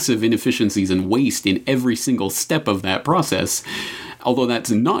massive inefficiencies and waste in every single step of that process. Although that's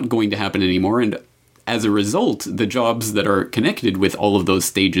not going to happen anymore, and as a result, the jobs that are connected with all of those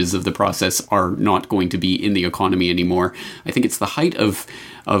stages of the process are not going to be in the economy anymore. I think it's the height of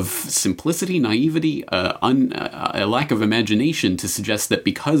simplicity, naivety, a lack of imagination to suggest that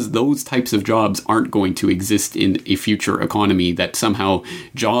because those types of jobs aren't going to exist in a future economy, that somehow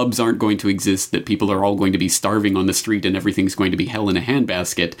jobs aren't going to exist, that people are all going to be starving on the street and everything's going to be hell in a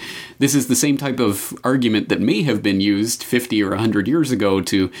handbasket. This is the same type of argument that may have been used 50 or 100 years ago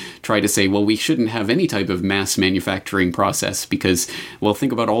to try to say, well, we shouldn't have any type of mass manufacturing process because, well,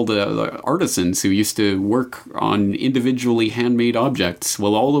 think about all the artisans who used to work on individually handmade objects.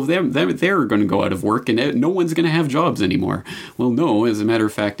 Well, all of them, they're going to go out of work and no one's going to have jobs anymore. Well, no, as a matter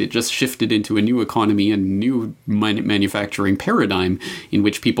of fact, it just shifted into a new economy and new manufacturing paradigm in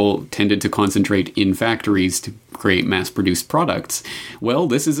which people tended to concentrate in factories to create mass-produced products. Well,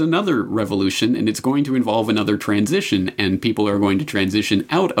 this is another revolution, and it's going to involve another transition, and people are going to transition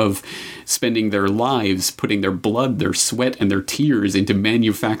out of spending their lives, putting their blood, their sweat, and their tears into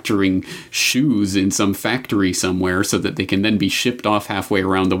manufacturing shoes in some factory somewhere so that they can then be shipped off halfway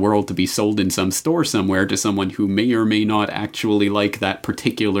around the world to be sold in some store somewhere to someone who may or may not actually like that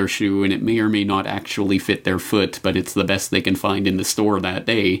particular shoe, and it may or may not actually fit their foot, but it's the best they can find in the store that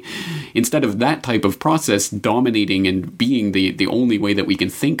day. Instead of that type of process dominating and being the only way that we can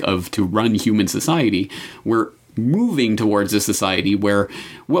think of to run human society, we're moving towards a society where,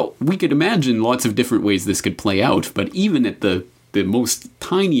 well, we could imagine lots of different ways this could play out, but even at the most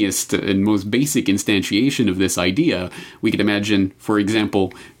tiniest and most basic instantiation of this idea, we could imagine, for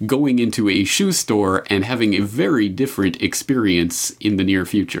example, going into a shoe store and having a very different experience in the near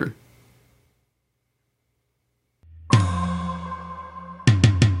future.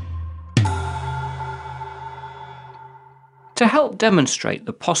 To help demonstrate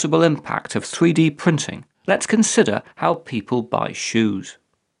the possible impact of 3D printing, let's consider how people buy shoes.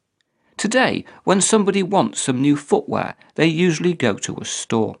 Today, when somebody wants some new footwear, they usually go to a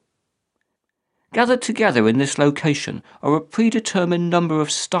store. Gathered together in this location are a predetermined number of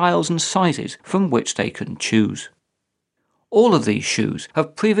styles and sizes from which they can choose. All of these shoes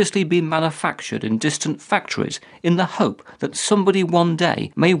have previously been manufactured in distant factories in the hope that somebody one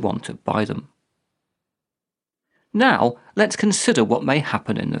day may want to buy them. Now, let's consider what may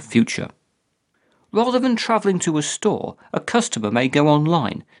happen in the future. Rather than travelling to a store, a customer may go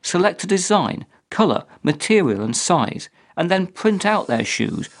online, select a design, colour, material and size, and then print out their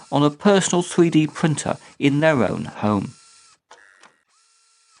shoes on a personal 3D printer in their own home.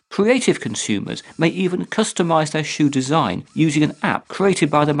 Creative consumers may even customise their shoe design using an app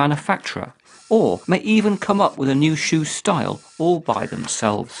created by the manufacturer, or may even come up with a new shoe style all by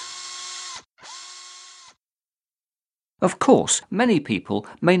themselves. Of course, many people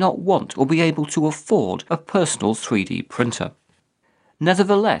may not want or be able to afford a personal 3D printer.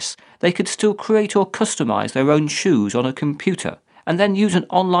 Nevertheless, they could still create or customise their own shoes on a computer and then use an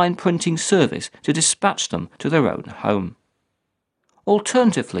online printing service to dispatch them to their own home.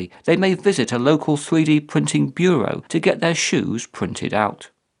 Alternatively, they may visit a local 3D printing bureau to get their shoes printed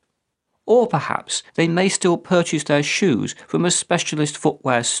out. Or perhaps they may still purchase their shoes from a specialist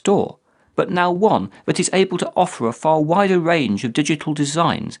footwear store, but now one that is able to offer a far wider range of digital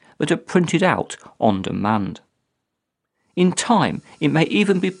designs that are printed out on demand. In time, it may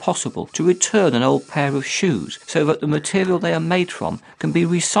even be possible to return an old pair of shoes so that the material they are made from can be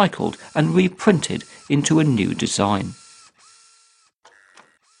recycled and reprinted into a new design.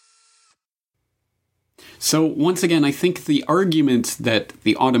 So once again, I think the argument that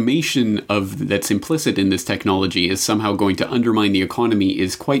the automation that's implicit in this technology is somehow going to undermine the economy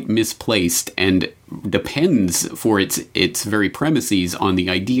is quite misplaced and depends for its very premises on the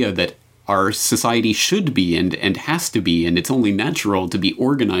idea that our society should be and has to be, and it's only natural to be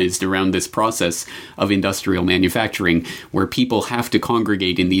organized around this process of industrial manufacturing, where people have to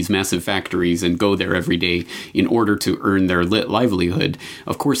congregate in these massive factories and go there every day in order to earn their livelihood.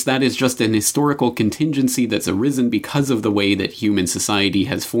 Of course, that is just an historical contingency that's arisen because of the way that human society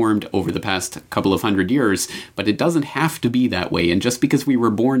has formed over the past couple of hundred years, but it doesn't have to be that way. And just because we were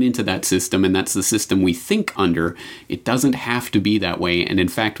born into that system, and that's the system we think under, it doesn't have to be that way. And in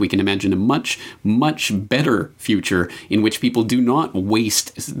fact, we can imagine a much, much better future in which people do not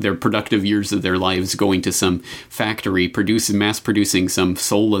waste their productive years of their lives going to some factory, mass producing some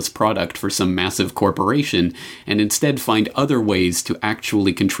soulless product for some massive corporation, and instead find other ways to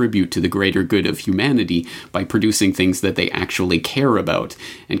actually contribute to the greater good of humanity by producing things that they actually care about.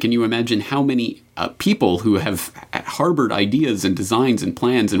 And can you imagine how many people who have harbored ideas and designs and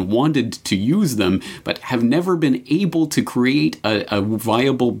plans and wanted to use them, but have never been able to create a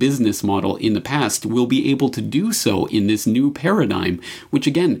viable business model in the past, will be able to do so in this new paradigm, which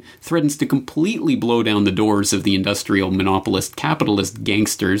again threatens to completely blow down the doors of the industrial monopolist capitalist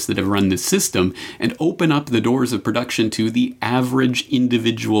gangsters that have run this system and open up the doors of production to the average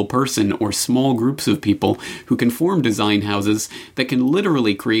individual person or small groups of people who can form design houses that can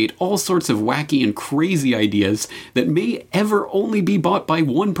literally create all sorts of wacky and crazy ideas that may ever only be bought by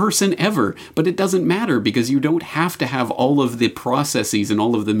one person ever, but it doesn't matter because you don't have to have all of the processes and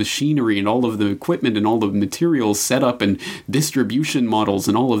all of the machinery and all of the equipment and all the materials set up and distribution models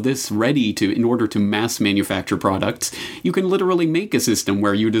and all of this ready in order to mass manufacture products. You can literally make a system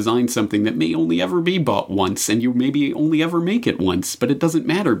where you design something that may only ever be bought once and you maybe only ever make it once, but it doesn't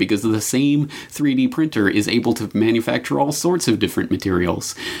matter because the same 3D printer is able to manufacture all sorts of different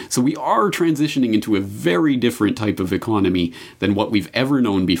materials. So we are transitioning into a very different type of economy than what we've ever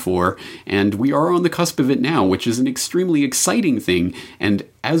known before, and we are on the cusp of it now, which is an extremely exciting thing. And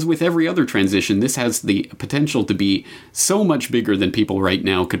as with every other transition, this has the potential to be so much bigger than people right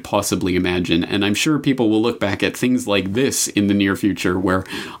now could possibly imagine. And I'm sure people will look back at things like this in the near future, where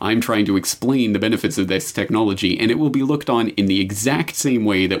I'm trying to explain the benefits of this technology, and it will be looked on in the exact same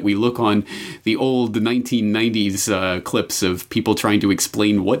way that we look on the old 1990s clips of people trying to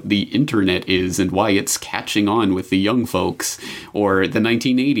explain what the internet is and why it's catching on with the young folks, or the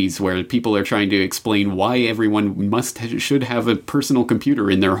 1980s where people are trying to explain why everyone should have a personal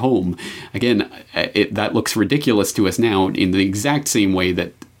computer in their home. Again, that looks ridiculous to us now in the exact same way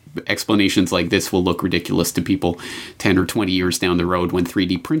that explanations like this will look ridiculous to people 10 or 20 years down the road when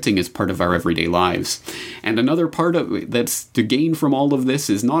 3D printing is part of our everyday lives. And another part of that's to gain from all of this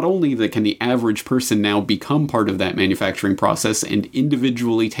is not only that can the average person now become part of that manufacturing process and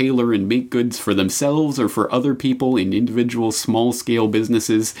individually tailor and make goods for themselves or for other people in individual small-scale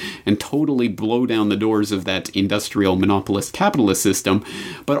businesses and totally blow down the doors of that industrial monopolist capitalist system,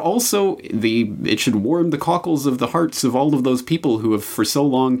 but also it should warm the cockles of the hearts of all of those people who have for so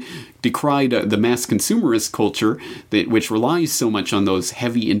long decried the mass consumerist culture which relies so much on those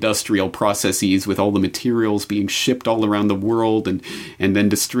heavy industrial processes with all the materials being shipped all around the world and then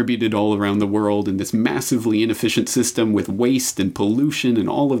distributed all around the world in this massively inefficient system with waste and pollution and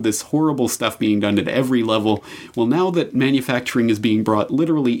all of this horrible stuff being done at every level. Well, now that manufacturing is being brought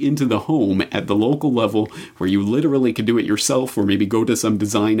literally into the home at the local level where you literally can do it yourself or maybe go to some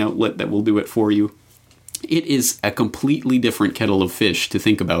design outlet that will do it for you, it is a completely different kettle of fish to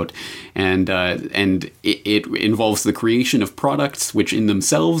think about, and it involves the creation of products which in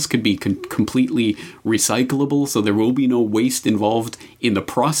themselves could be completely recyclable, so there will be no waste involved in the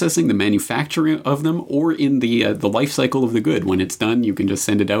processing, the manufacturing of them, or in the life cycle of the good. When it's done, you can just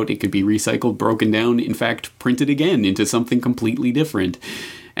send it out. It could be recycled, broken down, in fact, printed again into something completely different.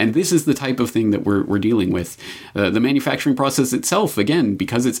 And this is the type of thing that we're dealing with. The manufacturing process itself, again,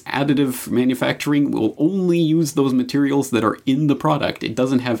 because it's additive manufacturing, will only use those materials that are in the product. It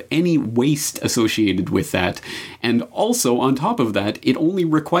doesn't have any waste associated with that. And also, on top of that, it only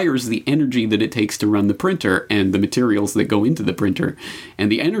requires the energy that it takes to run the printer and the materials that go into the printer. And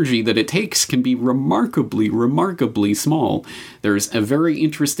the energy that it takes can be remarkably, remarkably small. There's a very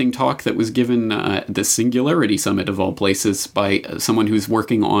interesting talk that was given at the Singularity Summit, of all places, by someone who's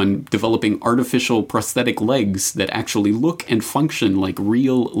working on developing artificial prosthetic legs that actually look and function like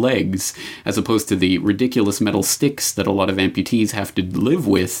real legs, as opposed to the ridiculous metal sticks that a lot of amputees have to live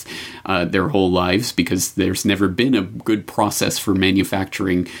with their whole lives, because there's never been a good process for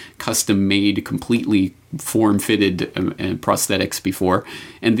manufacturing custom-made, completely form-fitted prosthetics before.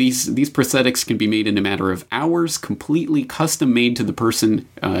 And these prosthetics can be made in a matter of hours, completely custom-made to the person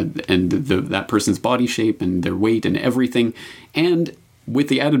and that person's body shape and their weight and everything, and with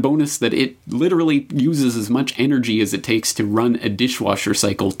the added bonus that it literally uses as much energy as it takes to run a dishwasher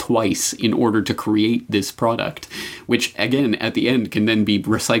cycle twice in order to create this product, which again at the end can then be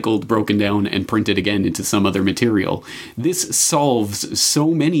recycled, broken down, and printed again into some other material. This solves so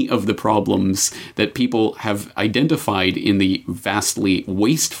many of the problems that people have identified in the vastly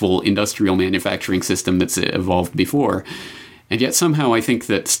wasteful industrial manufacturing system that's evolved before. And yet somehow I think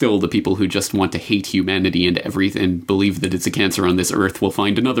that still the people who just want to hate humanity and everything and believe that it's a cancer on this earth will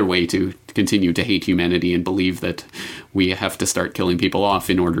find another way to continue to hate humanity and believe that we have to start killing people off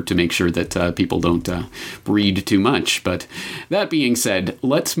in order to make sure that people don't breed too much. But that being said,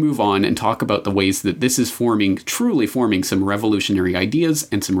 let's move on and talk about the ways that this is truly forming some revolutionary ideas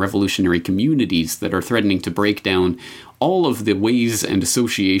and some revolutionary communities that are threatening to break down all of the ways and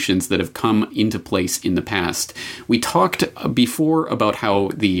associations that have come into place in the past. We talked before about how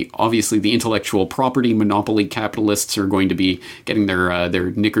obviously the intellectual property monopoly capitalists are going to be getting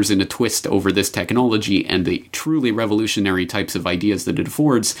their knickers in a twist over this technology and the truly revolutionary types of ideas that it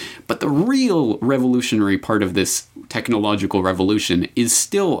affords. But the real revolutionary part of this technological revolution is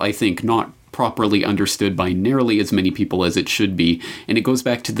still, I think, not properly understood by nearly as many people as it should be. And it goes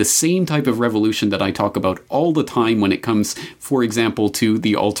back to the same type of revolution that I talk about all the time when it comes, for example, to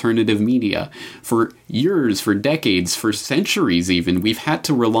the alternative media. For years, for decades, for centuries even, we've had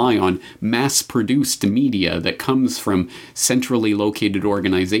to rely on mass-produced media that comes from centrally located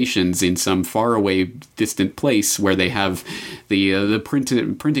organizations in some faraway, distant place where they have the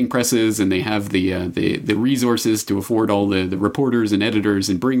printing presses and they have the resources to afford all the reporters and editors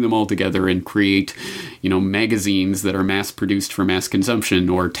and bring them all together and create, magazines that are mass-produced for mass consumption,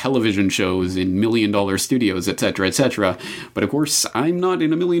 or television shows in million-dollar studios, etc., etc. But of course, I'm not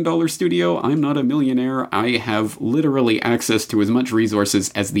in a million-dollar studio. I'm not a millionaire. I have literally access to as much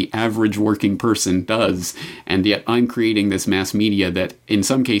resources as the average working person does, and yet I'm creating this mass media that, in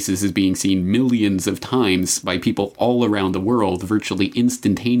some cases, is being seen millions of times by people all around the world, virtually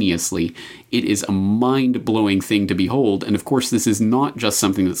instantaneously. It is a mind-blowing thing to behold, and of course, this is not just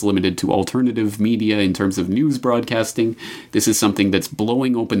something that's limited to alternative media in terms of news broadcasting. This is something that's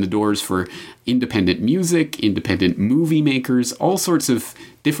blowing open the doors for independent music, independent movie makers, all sorts of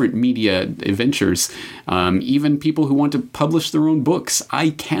different media ventures, even people who want to publish their own books. I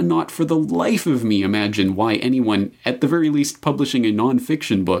cannot for the life of me imagine why anyone, at the very least publishing a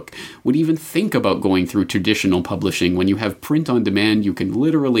non-fiction book, would even think about going through traditional publishing. When you have print on demand, you can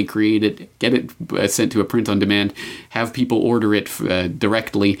literally create it get it sent to a print on demand, have people order it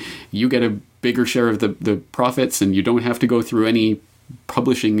directly. You get a bigger share of the profits, and you don't have to go through any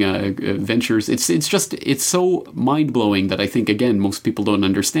publishing ventures. It's so mind-blowing that I think, again, most people don't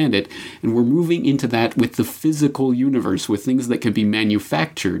understand it, and we're moving into that with the physical universe, with things that can be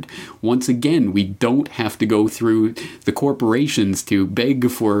manufactured. Once again, we don't have to go through the corporations to beg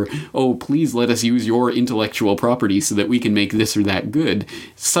for, oh, please let us use your intellectual property so that we can make this or that good.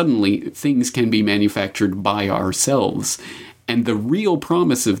 Suddenly, things can be manufactured by ourselves. And the real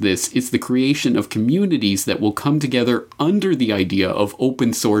promise of this is the creation of communities that will come together under the idea of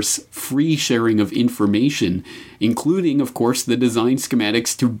open source, free sharing of information, including, of course, the design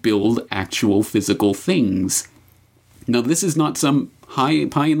schematics to build actual physical things. Now, this is not some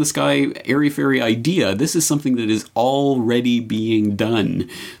pie in the sky, airy-fairy idea. This is something that is already being done.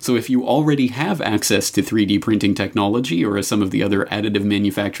 So if you already have access to 3D printing technology or some of the other additive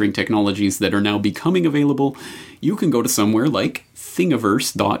manufacturing technologies that are now becoming available, you can go to somewhere like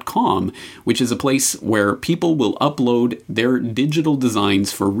thingiverse.com, which is a place where people will upload their digital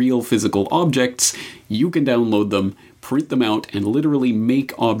designs for real physical objects. You can download them, print them out, and literally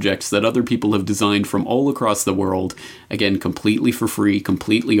make objects that other people have designed from all across the world. Again, completely for free,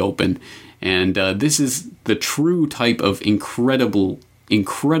 completely open. And this is the true type of incredible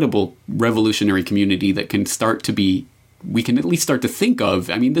revolutionary community that can start to be, we can at least start to think of.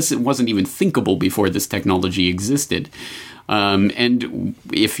 I mean, this wasn't even thinkable before this technology existed. And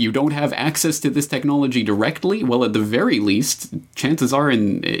if you don't have access to this technology directly, well, at the very least, chances are,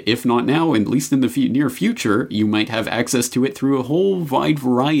 if not now, at least in the near future, you might have access to it through a whole wide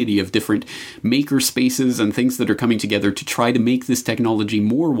variety of different maker spaces and things that are coming together to try to make this technology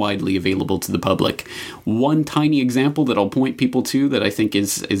more widely available to the public. One tiny example that I'll point people to that I think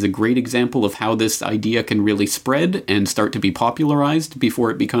is a great example of how this idea can really spread and start to be popularized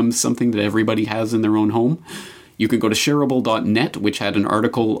before it becomes something that everybody has in their own home. You can go to shareable.net, which had an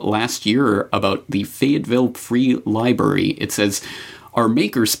article last year about the Fayetteville Free Library. It says, "Are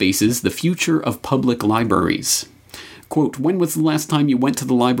maker spaces the future of public libraries?" Quote, "When was the last time you went to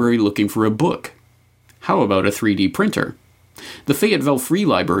the library looking for a book? How about a 3D printer?" The Fayetteville Free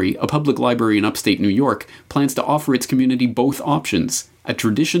Library, a public library in upstate New York, plans to offer its community both options, a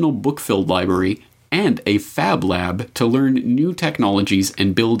traditional book-filled library and a fab lab to learn new technologies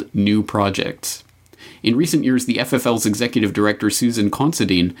and build new projects. In recent years, the FFL's executive director, Susan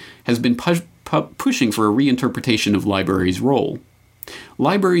Considine, has been pushing for a reinterpretation of libraries' role.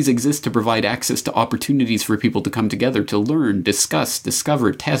 Libraries exist to provide access to opportunities for people to come together to learn, discuss,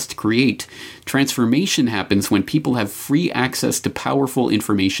 discover, test, create. Transformation happens when people have free access to powerful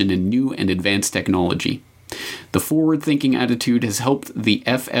information and new and advanced technology. The forward-thinking attitude has helped the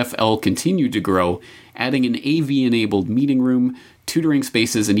FFL continue to grow, adding an AV-enabled meeting room, tutoring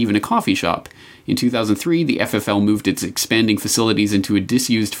spaces, and even a coffee shop. In 2003, the FFL moved its expanding facilities into a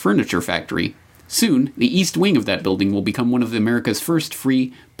disused furniture factory. Soon, the east wing of that building will become one of America's first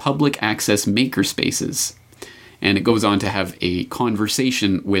free public access maker spaces. And it goes on to have a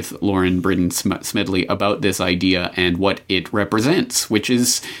conversation with Lauren Britton Smedley about this idea and what it represents, which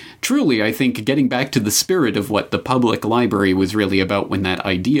is truly, I think, getting back to the spirit of what the public library was really about when that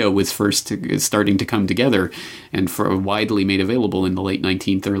idea was first starting to come together and widely made available in the late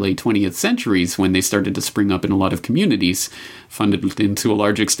 19th or late 20th centuries when they started to spring up in a lot of communities, funded to a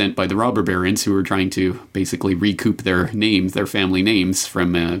large extent by the robber barons who were trying to basically recoup their names, their family names,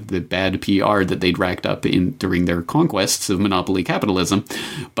 from the bad PR that they'd racked up during their conquests of monopoly capitalism.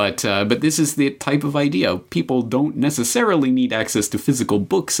 But this is the type of idea. People don't necessarily need access to physical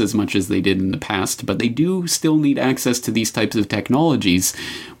books as much as they did in the past, but they do still need access to these types of technologies,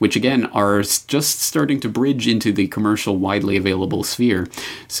 which again are just starting to bridge into the commercial, widely available sphere.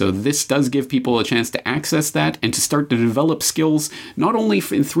 So this does give people a chance to access that and to start to develop skills, not only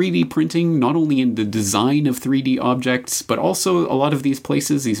in 3D printing, not only in the design of 3D objects, but also a lot of these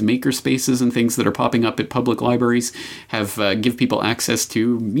places, these maker spaces and things that are popping up at public libraries have give people access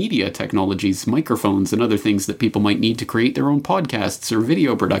to media technologies, microphones, and other things that people might need to create their own podcasts or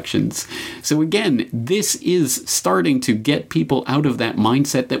video productions. So again, this is starting to get people out of that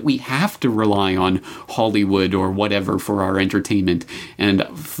mindset that we have to rely on Hollywood or whatever for our entertainment. And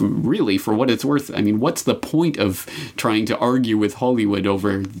really, for what it's worth, I mean, what's the point of trying to argue with Hollywood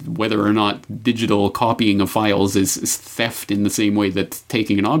over whether or not digital copying of files is theft in the same way that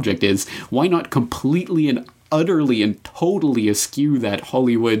taking an object is? Why not completely and utterly and totally eschew that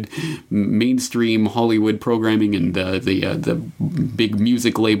Hollywood, mainstream Hollywood programming and the big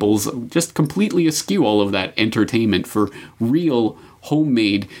music labels, just completely eschew all of that entertainment for real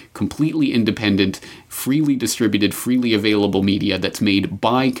homemade, completely independent, freely distributed, freely available media that's made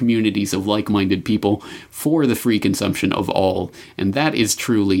by communities of like-minded people for the free consumption of all. And that is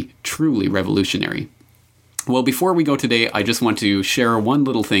truly, truly revolutionary. Well, before we go today, I just want to share one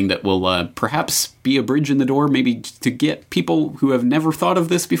little thing that will perhaps be a bridge in the door, maybe to get people who have never thought of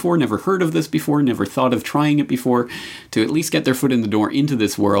this before, never heard of this before, never thought of trying it before, to at least get their foot in the door into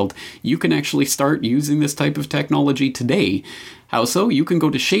this world. You can actually start using this type of technology today. How so? You can go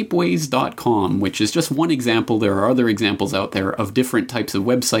to shapeways.com, which is just one example. There are other examples out there of different types of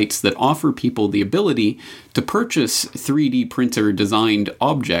websites that offer people the ability to purchase 3D printer designed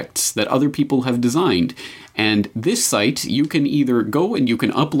objects that other people have designed. And this site, you can either go and you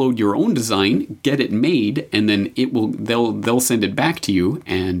can upload your own design, get it made, and then they'll send it back to you,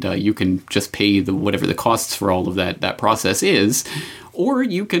 and you can just pay whatever the costs for all of that process is. Or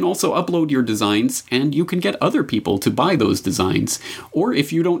you can also upload your designs and you can get other people to buy those designs. Or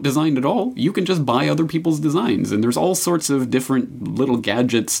if you don't design at all, you can just buy other people's designs. And there's all sorts of different little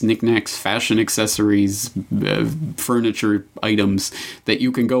gadgets, knickknacks, fashion accessories, furniture items that you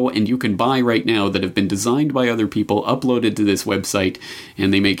can go and you can buy right now that have been designed by other people, uploaded to this website,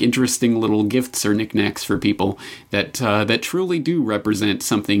 and they make interesting little gifts or knickknacks for people that truly do represent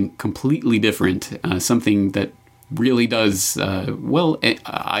something completely different, something that really does,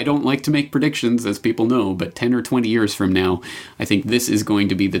 I don't like to make predictions, as people know, but 10 or 20 years from now, I think this is going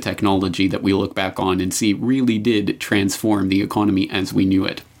to be the technology that we look back on and see really did transform the economy as we knew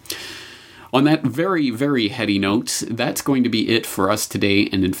it. On that very, very heady note, that's going to be it for us today.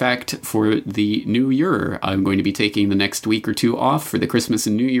 And in fact, for the new year, I'm going to be taking the next week or two off for the Christmas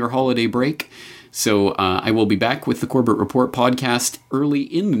and New Year holiday break. So I will be back with the Corbett Report podcast early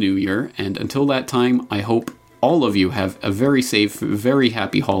in the new year. And until that time, I hope all of you have a very safe, very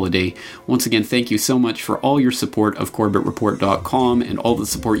happy holiday. Once again, thank you so much for all your support of CorbettReport.com and all the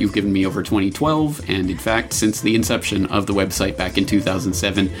support you've given me over 2012. And in fact, since the inception of the website back in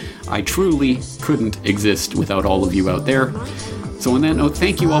 2007, I truly couldn't exist without all of you out there. So on that note,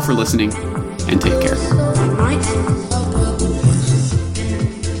 thank you all for listening, and take care. Right.